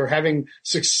Stefanski are having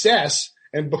success,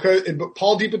 and because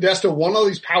Paul DePodesta won all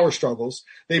these power struggles,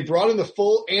 they brought in the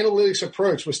full analytics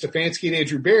approach with Stefanski and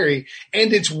Andrew Berry,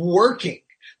 and it's working.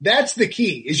 That's the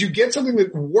key, is you get something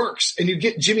that works, and you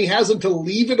get Jimmy Haslam to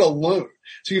leave it alone.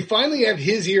 So you finally have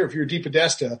his ear if you're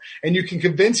DePodesta, and you can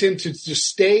convince him to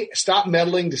just stop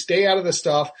meddling, to stay out of the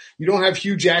stuff. You don't have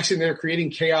Hugh Jackson there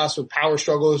creating chaos with power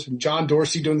struggles and John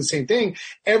Dorsey doing the same thing.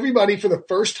 Everybody, for the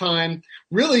first time,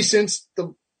 really since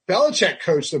the Belichick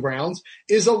coached the Browns,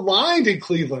 is aligned in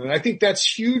Cleveland. And I think that's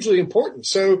hugely important.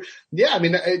 So, yeah,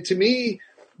 to me,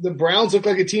 the Browns look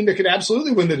like a team that could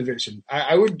absolutely win the division.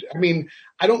 I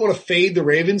don't want to fade the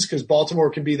Ravens because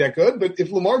Baltimore can be that good. But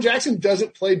if Lamar Jackson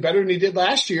doesn't play better than he did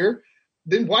last year,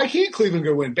 then why can't Cleveland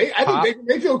go win? I think Baker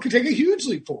Mayfield could take a huge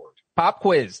leap forward. Pop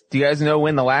quiz. Do you guys know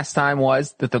when the last time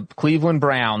was that the Cleveland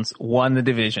Browns won the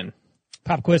division?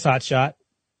 Pop quiz, hot shot.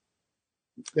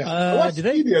 Yeah, I watched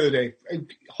it the other day. It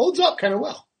holds up kind of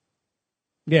well.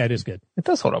 Yeah, it is good. It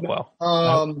does hold up well.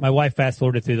 My wife fast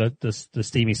forwarded through the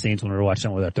steamy scenes when we were watching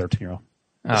it with our 13-year-old.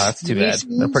 Oh, that's too bad.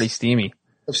 They're pretty steamy.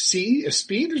 Of speed?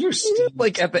 There's no steam.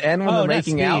 Like at the end when they're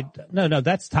making out? No,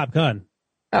 that's Top Gun.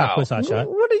 Pop quiz hot shot.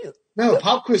 What are you? No,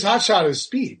 pop quiz hot shot is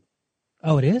speed.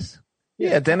 Oh, it is?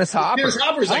 Yeah, Dennis Hopper. Dennis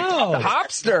Hopper's like Oh. The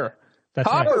Hopster. That's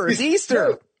Hopper right. is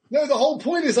Easter. No, the whole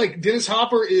point is like Dennis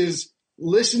Hopper is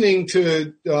listening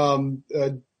to Keanu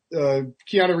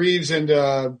Reeves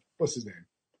and what's his name?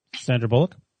 Sandra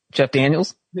Bullock? Jeff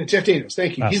Daniels. Yeah, Jeff Daniels.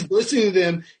 Thank you. Oh. He's listening to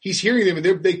them. He's hearing them,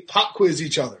 and they pop quiz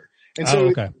each other. And so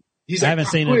okay. he's I like, haven't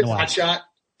pop seen it quiz, in a while. hot shot.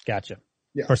 Gotcha.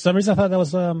 Yeah. For some reason, I thought that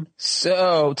was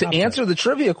So to answer the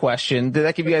trivia question, did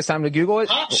that give you guys time to Google it?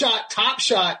 Top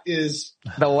shot is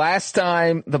The last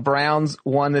time the Browns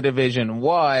won the division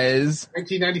was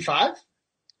 1995.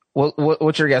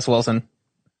 what's your guess, Wilson?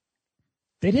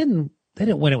 they didn't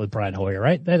win it with Brian Hoyer,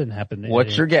 right? That didn't happen.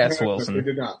 What's your guess, They Wilson?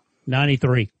 did not.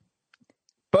 93.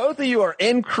 Both of you are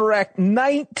incorrect.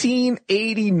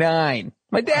 1989.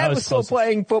 My dad was still close.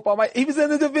 playing football. He was in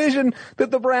the division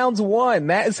that the Browns won.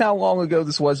 That is how long ago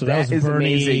this was. So that was is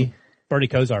amazing. Bernie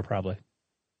Kosar, probably.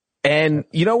 And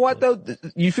you know what though?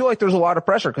 You feel like there's a lot of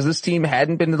pressure because this team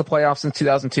hadn't been to the playoffs since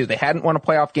 2002. They hadn't won a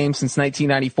playoff game since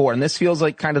 1994. And this feels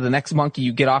like kind of the next monkey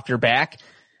you get off your back.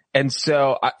 And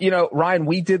so, Ryan,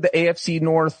 we did the AFC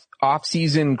North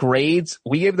off-season grades.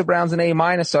 We gave the Browns an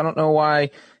A-. So I don't know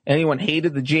why anyone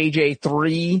hated the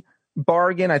JJ3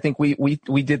 bargain. I think we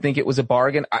did think it was a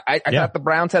bargain. I thought the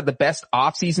Browns had the best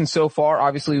offseason so far.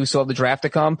 Obviously, we still have the draft to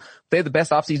come. They had the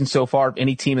best offseason so far of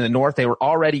any team in the North. They were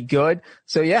already good.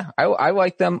 So yeah, I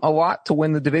like them a lot to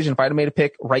win the division. If I had made a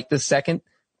pick right this second,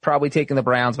 probably taking the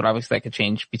Browns, but obviously that could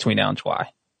change between now and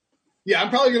July. Yeah, I'm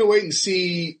probably going to wait and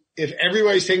see if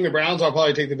everybody's taking the Browns. I'll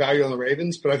probably take the value on the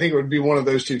Ravens, but I think it would be one of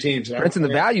those two teams. Princeton, the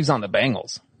value's on the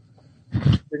Bengals.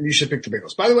 Then you should pick the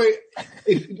Bengals. By the way,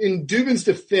 in Dubin's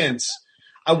defense,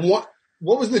 what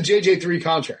was the JJ3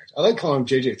 contract? I like calling him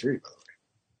JJ3, by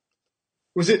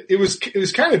the way. It was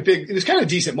kind of big. It was kind of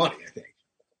decent money, I think.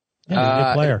 Yeah, he's a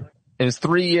good player. It was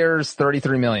 3 years,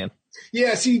 $33 million.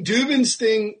 Yeah. See, Dubin's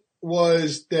thing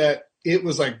was that it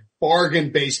was like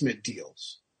bargain basement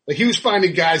deals. Like he was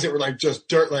finding guys that were like just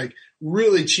dirt, like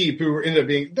really cheap who were ended up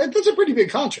being, that's a pretty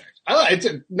big contract. It's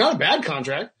not a bad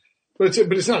contract, but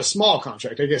it's not a small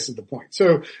contract, I guess is the point.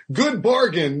 So good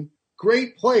bargain,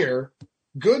 great player,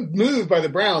 good move by the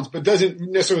Browns, but doesn't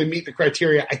necessarily meet the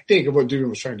criteria, I think, of what Dubin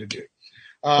was trying to do.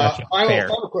 Gotcha.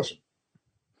 Final question.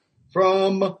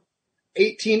 From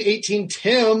 1818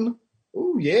 Tim.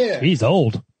 Oh yeah. He's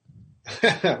old.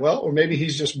 Well, or maybe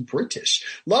he's just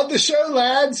British. Love the show,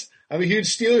 lads. I'm a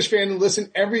huge Steelers fan and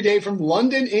listen every day from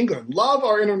London, England. Love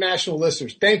our international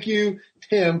listeners. Thank you,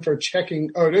 Tim, for checking.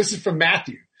 Oh, this is from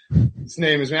Matthew. His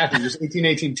name is Matthew. Just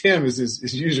 1818 Tim is his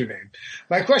username.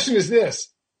 My question is this.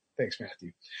 Thanks,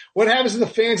 Matthew. What happens to the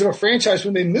fans of a franchise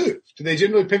when they move? Do they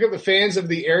generally pick up the fans of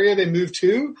the area they move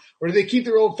to, or do they keep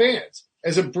their old fans?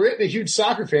 As a Brit and a huge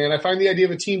soccer fan, I find the idea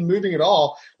of a team moving at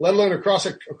all, let alone across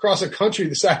a country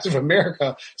the size of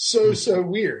America, so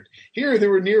weird. Here, there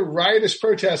were near riotous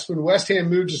protests when West Ham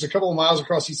moved just a couple of miles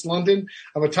across East London.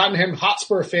 I'm a Tottenham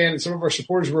Hotspur fan, and some of our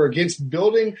supporters were against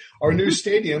building our new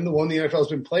stadium, the one the NFL has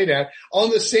been played at, on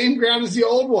the same ground as the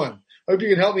old one. Hope you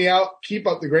can help me out. Keep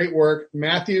up the great work.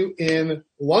 Matthew in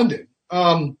London.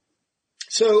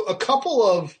 So a couple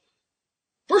of,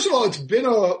 first of all,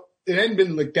 it hadn't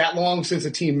been like that long since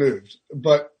a team moved,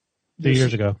 but 2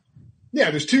 years ago. Yeah,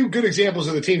 there's two good examples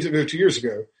of the teams that moved 2 years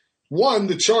ago. One,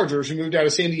 the Chargers, who moved out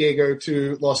of San Diego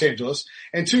to Los Angeles,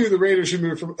 and two, the Raiders, who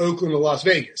moved from Oakland to Las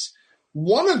Vegas.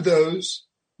 One of those,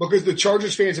 because the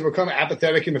Chargers fans have become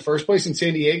apathetic in the first place in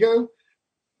San Diego,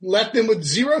 left them with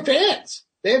zero fans.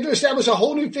 They have to establish a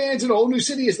whole new fans in a whole new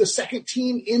city as the second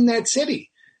team in that city.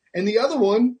 And the other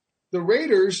one, the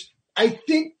Raiders, I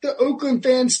think the Oakland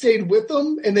fans stayed with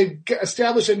them, and they've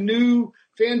established a new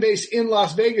fan base in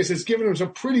Las Vegas that's given them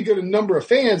a pretty good number of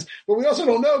fans. But we also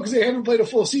don't know because they haven't played a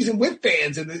full season with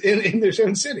fans in their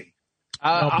own city.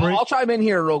 I'll chime in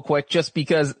here real quick just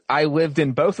because I lived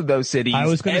in both of those cities. I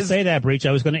was going to say that, Breach.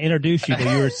 I was going to introduce you, but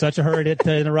you were in such a hurry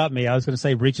to interrupt me. I was going to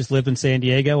say Breach has lived in San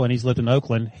Diego and he's lived in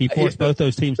Oakland. He forced both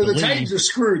those teams to leave. So the Titans are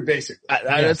screwed, basically.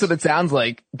 That's what it sounds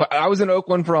like. But I was in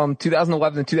Oakland from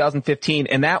 2011 to 2015,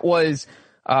 and that was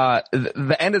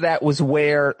the end of that was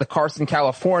where the Carson,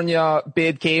 California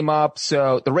bid came up.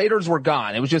 So the Raiders were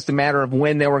gone. It was just a matter of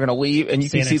when they were going to leave, and you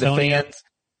can see the fans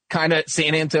kind of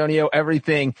San Antonio,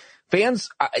 everything. fans,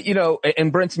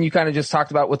 and Brinson, you kind of just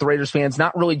talked about with the Raiders fans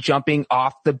not really jumping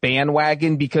off the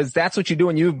bandwagon because that's what you do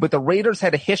when you move. But the Raiders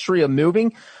had a history of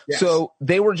moving, so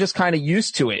they were just kind of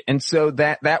used to it. And so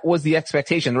that was the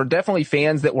expectation. There were definitely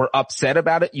fans that were upset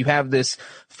about it. You have this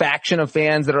faction of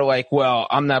fans that are like, well,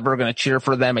 I'm never going to cheer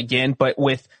for them again. But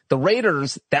with the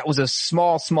Raiders, that was a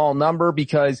small number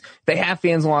because they have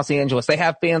fans in Los Angeles. They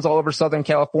have fans all over Southern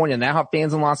California. Now have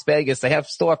fans in Las Vegas. They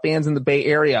still have fans in the Bay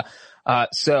Area.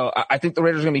 So I think the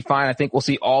Raiders are going to be fine. I think we'll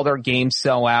see all their games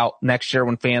sell out next year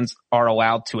when fans are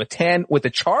allowed to attend. With the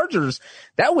Chargers,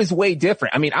 that was way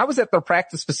different. I mean, I was at their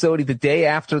practice facility the day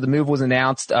after the move was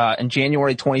announced, in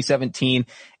January 2017,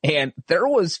 and there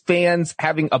was fans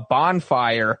having a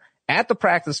bonfire at the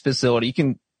practice facility. You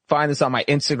can find this on my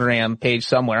Instagram page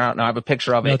somewhere. I don't know. I have a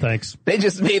picture of it. No thanks. They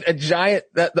just made a giant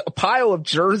a pile of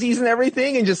jerseys and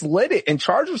everything and just lit it. And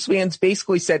Chargers fans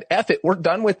basically said, F it, we're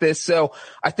done with this. So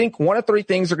I think one of three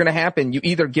things are going to happen. You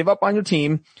either give up on your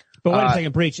team. But wait a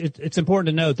second, Breach. It's important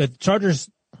to note that Chargers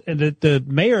and the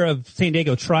mayor of San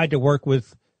Diego tried to work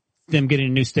with them getting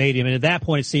a new stadium. And at that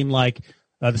point, it seemed like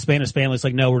the Spanish family's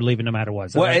like, no, we're leaving no matter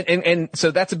what. Well, right? and so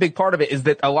that's a big part of it is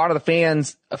that a lot of the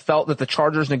fans felt that the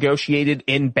Chargers negotiated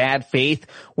in bad faith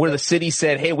where the city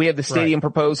said, hey, we have the stadium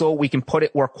proposal. We can put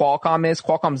it where Qualcomm is.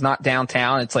 Qualcomm's not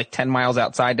downtown. It's like 10 miles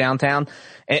outside downtown.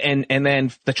 And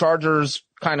then the Chargers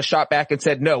kind of shot back and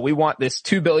said, no, we want this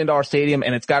 $2 billion stadium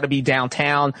and it's got to be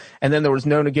downtown. And then there was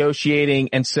no negotiating.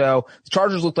 And so the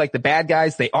Chargers looked like the bad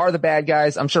guys. They are the bad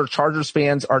guys. I'm sure Chargers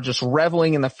fans are just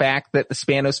reveling in the fact that the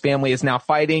Spanos family is now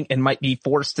fighting and might be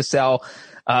forced to sell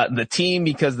the team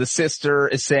because the sister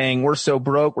is saying we're so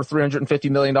broke. We're $350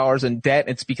 million in debt.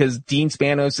 It's because Dean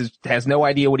Spanos has no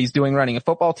idea what he's doing running a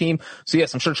football team. So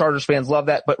yes, I'm sure Chargers fans love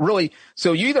that, but really,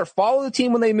 so you either follow the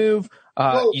team when they move.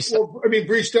 I mean,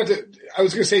 Breach, I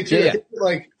was going to say too, I think,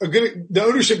 like the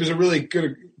ownership is a really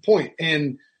good point.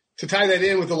 And to tie that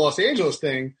in with the Los Angeles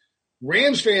thing,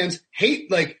 Rams fans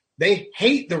they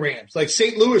hate the Rams. Like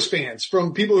St. Louis fans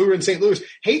from people who are in St. Louis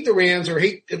hate the Rams or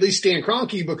hate at least Stan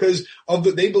Kroenke because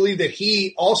they believe that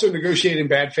he also negotiated in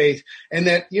bad faith and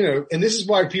that, and this is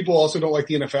why people also don't like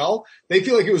the NFL. They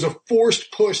feel like it was a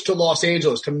forced push to Los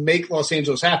Angeles to make Los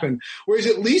Angeles happen. Whereas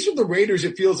at least with the Raiders,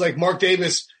 it feels like Mark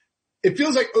Davis, it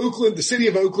feels like Oakland, the city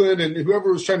of Oakland, and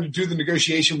whoever was trying to do the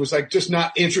negotiation was like just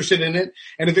not interested in it.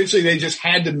 And eventually they just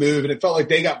had to move and it felt like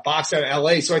they got boxed out of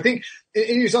LA. So I think, and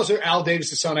he's also Al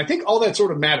Davis' son. I think all that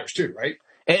sort of matters too, right?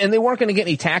 And they weren't going to get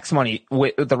any tax money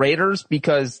with the Raiders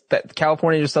because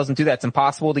California just doesn't do that. It's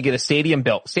impossible to get a stadium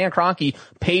built. Stan Kroenke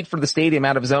paid for the stadium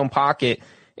out of his own pocket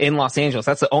in Los Angeles.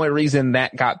 That's the only reason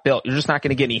that got built. You're just not going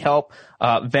to get any help.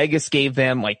 Vegas gave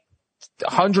them like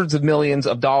hundreds of millions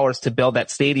of dollars to build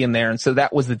that stadium there. And so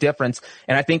that was the difference.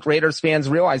 And I think Raiders fans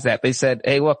realized that. They said,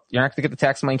 hey, look, you're not going to get the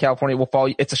tax money in California. We'll follow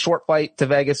you. It's a short flight to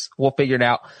Vegas. We'll figure it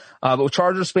out. But with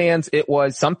Chargers fans, it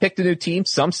was some picked a new team,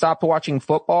 some stopped watching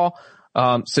football.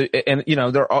 There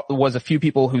was a few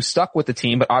people who stuck with the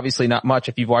team, but obviously not much.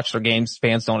 If you've watched their games,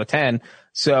 fans don't attend.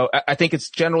 So I think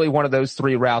it's generally one of those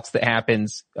three routes that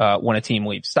happens, when a team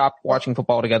leaves. Stop watching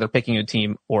football together, picking a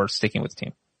team, or sticking with the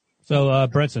team. So,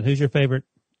 Brinson, who's your favorite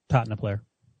Tottenham player?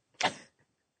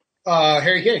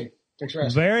 Harry Kane. Thanks for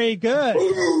asking. Very good.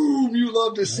 Boom! You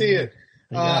love to see it.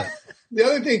 The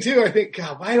other thing too, I think,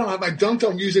 God, why don't I have my dunked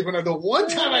on music when the one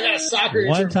time I got a soccer?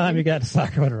 One time you got a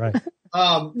soccer one, right?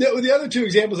 The other two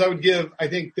examples I would give, I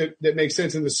think that makes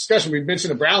sense in this discussion. We've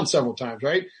mentioned the Browns several times,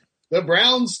 right? The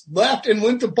Browns left and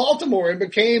went to Baltimore and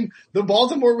became the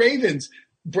Baltimore Ravens.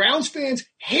 Browns fans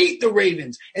hate the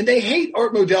Ravens and they hate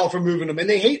Art Modell for moving them and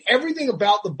they hate everything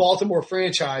about the Baltimore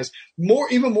franchise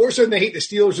even more so than they hate the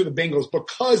Steelers or the Bengals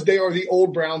because they are the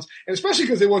old Browns and especially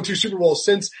because they won 2 Super Bowls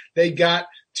since they got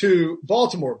to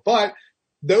Baltimore. But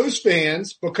those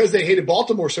fans, because they hated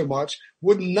Baltimore so much,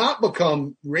 would not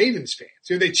become Ravens fans.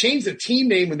 So they changed the team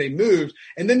name when they moved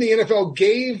and then the NFL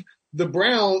gave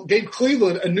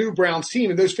Cleveland a new Browns team,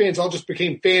 and those fans all just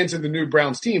became fans of the new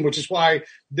Browns team, which is why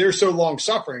they're so long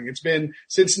suffering. It's been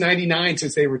since 99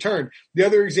 since they returned. The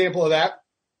other example of that,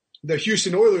 the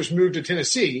Houston Oilers moved to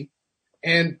Tennessee,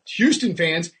 and Houston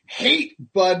fans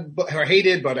hated Bud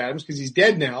Adams because he's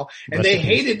dead now, and they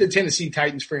hated the Tennessee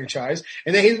Titans franchise,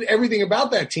 and they hated everything about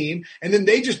that team, and then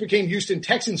they just became Houston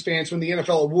Texans fans when the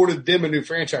NFL awarded them a new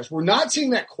franchise. We're not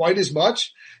seeing that quite as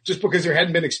much just because there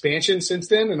hadn't been expansion since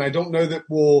then, and I don't know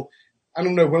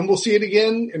when we'll see it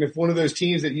again, and if one of those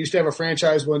teams that used to have a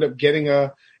franchise will end up getting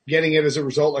it as a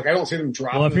result. Like I don't see them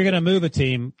dropping. Well, if you're going to move a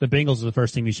team, the Bengals are the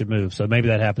first team you should move, so maybe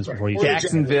that happens before you.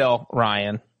 Jacksonville,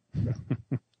 Ryan.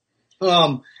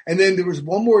 And then there was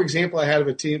one more example I had of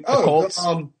a team. The Colts.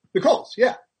 The Colts,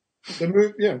 yeah. The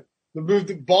move, yeah. moved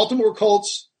the Baltimore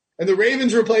Colts, and the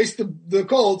Ravens replaced the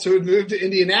Colts, who had moved to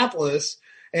Indianapolis.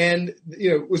 And,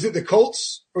 was it the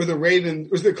Colts or the Ravens?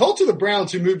 Was it the Colts or the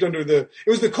Browns who moved it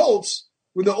was the Colts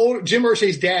when the old Jim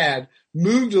Irsay's dad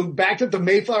backed up the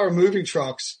Mayflower moving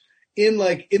trucks in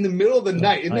the middle of the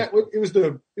night. It was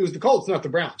the Colts, not the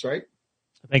Browns, right?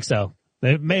 I think so.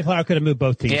 Mayflower could have moved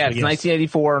both teams. Yeah, it's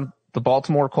 1984. The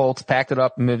Baltimore Colts packed it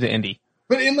up and moved to Indy.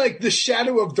 But in the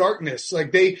shadow of darkness,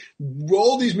 they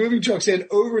rolled these moving trucks in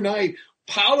overnight,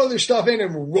 piled all their stuff in,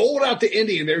 and rolled out to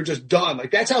Indy, and they were just done.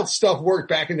 That's how stuff worked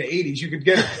back in the 80s. You could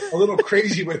get a little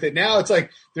crazy with it. Now it's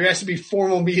there has to be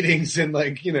formal meetings and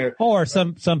Or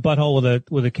some butthole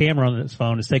with a camera on his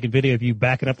phone is taking video of you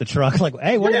backing up the truck.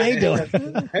 Hey, what are they doing?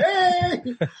 Hey!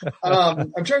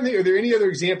 I'm trying to think, are there any other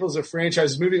examples of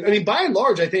franchises moving? I mean, by and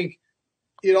large, I think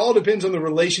it all depends on the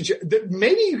relationship.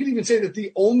 Maybe you could even say that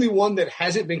the only one that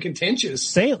hasn't been contentious.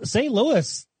 St.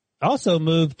 Louis also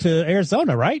moved to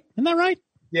Arizona, right? Isn't that right?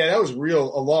 Yeah, that was a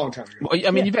long time ago. I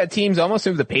mean, You've had teams almost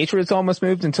moved. The Patriots almost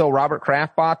moved until Robert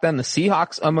Kraft bought them. The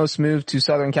Seahawks almost moved to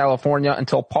Southern California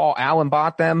until Paul Allen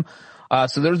bought them.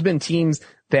 So there's been teams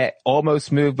that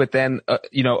almost moved, but then,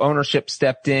 ownership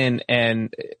stepped in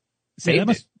and saved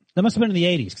it. That must have been in the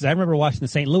 80s, because I remember watching the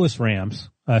St. Louis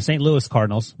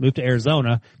Cardinals move to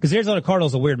Arizona, because the Arizona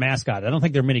Cardinals are a weird mascot. I don't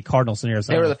think there are many Cardinals in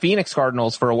Arizona. They were the Phoenix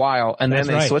Cardinals for a while, and then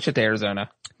they switched it to Arizona.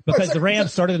 Because the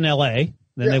Rams started in L.A.,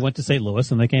 then they went to St.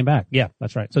 Louis, and they came back. Yeah,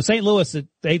 that's right. So St. Louis,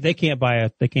 they can't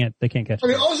they can't catch. I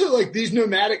mean, also these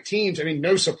nomadic teams, I mean,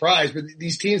 no surprise, but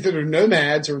these teams that are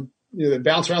nomads or, that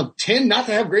bounce around tend not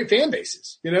to have great fan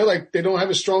bases. They don't have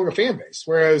a stronger fan base.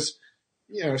 Whereas,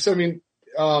 so I mean,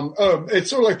 it's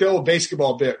sort of like the old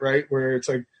basketball bit, right? Where it's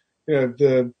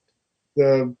the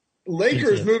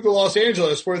Lakers moved to Los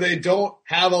Angeles where they don't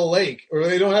have a lake or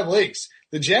they don't have lakes.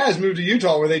 The Jazz moved to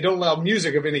Utah where they don't allow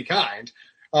music of any kind.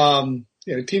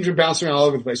 Teams are bouncing around all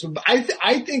over the place. But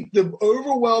I think the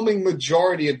overwhelming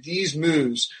majority of these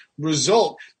moves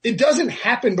it doesn't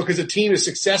happen because a team is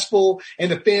successful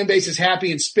and the fan base is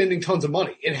happy and spending tons of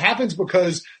money. It happens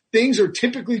because things are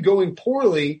typically going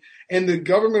poorly and the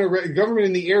government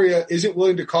in the area isn't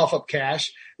willing to cough up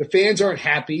cash. The fans aren't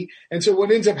happy. And so what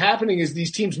ends up happening is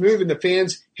these teams move and the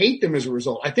fans hate them as a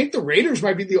result. I think the Raiders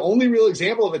might be the only real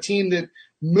example of a team that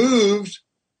moved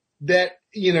that,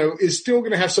 is still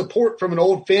going to have support from an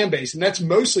old fan base. And that's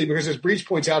mostly because, as Breach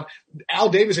points out, Al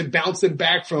Davis had bounced them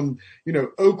back from,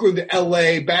 Oakland to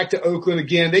LA, back to Oakland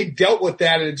again. They dealt with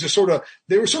that and it just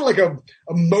they were sort of like a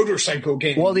motorcycle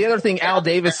game. Well, the other thing Al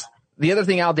Davis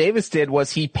did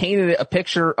was he painted a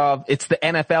picture of it's the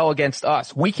NFL against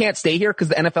us. We can't stay here because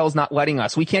the NFL is not letting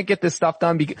us. We can't get this stuff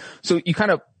done. So you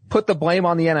kind of put the blame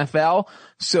on the NFL.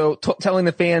 So telling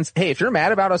the fans, hey, if you're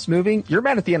mad about us moving, you're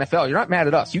mad at the NFL. You're not mad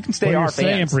at us. You can stay our fans. What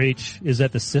you're saying, Breach, is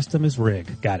that the system is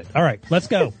rigged. Got it. All right, let's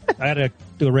go. I got to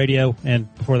do a radio,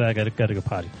 and before that, I got to go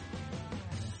potty.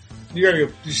 You got to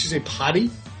go. Did you say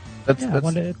potty?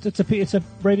 It's a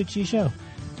rated G show.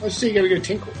 Let's see. You got to go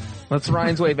tinkle. That's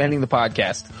Ryan's way of ending the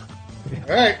podcast.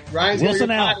 All right, Ryan's Wilson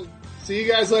going to go potty. See you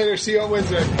guys later. See you on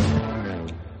Wednesday.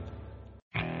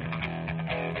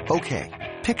 Okay.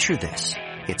 Picture this.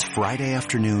 It's Friday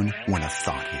afternoon when a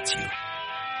thought hits you.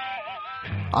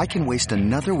 I can waste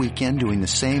another weekend doing the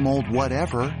same old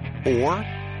whatever, or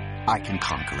I can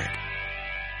conquer it.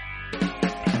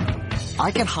 I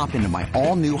can hop into my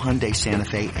all-new Hyundai Santa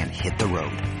Fe and hit the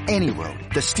road. Any road.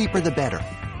 The steeper the better.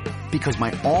 Because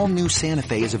my all-new Santa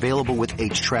Fe is available with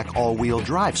H-Track all-wheel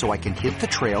drive, so I can hit the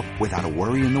trail without a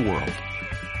worry in the world.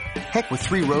 Heck, with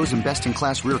 3 rows and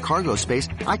best-in-class rear cargo space,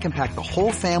 I can pack the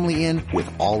whole family in with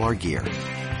all our gear.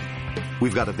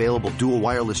 We've got available dual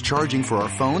wireless charging for our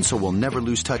phones, so we'll never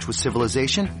lose touch with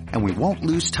civilization, and we won't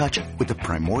lose touch with the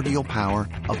primordial power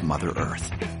of Mother Earth.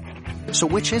 So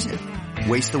which is it?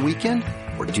 Waste the weekend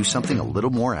or do something a little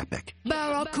more epic?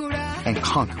 And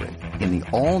conquer it in the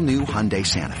all-new Hyundai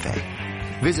Santa Fe.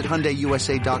 Visit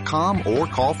HyundaiUSA.com or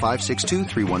call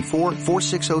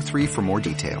 562-314-4603 for more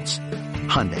details.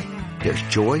 Hyundai, there's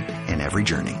joy in every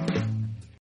journey.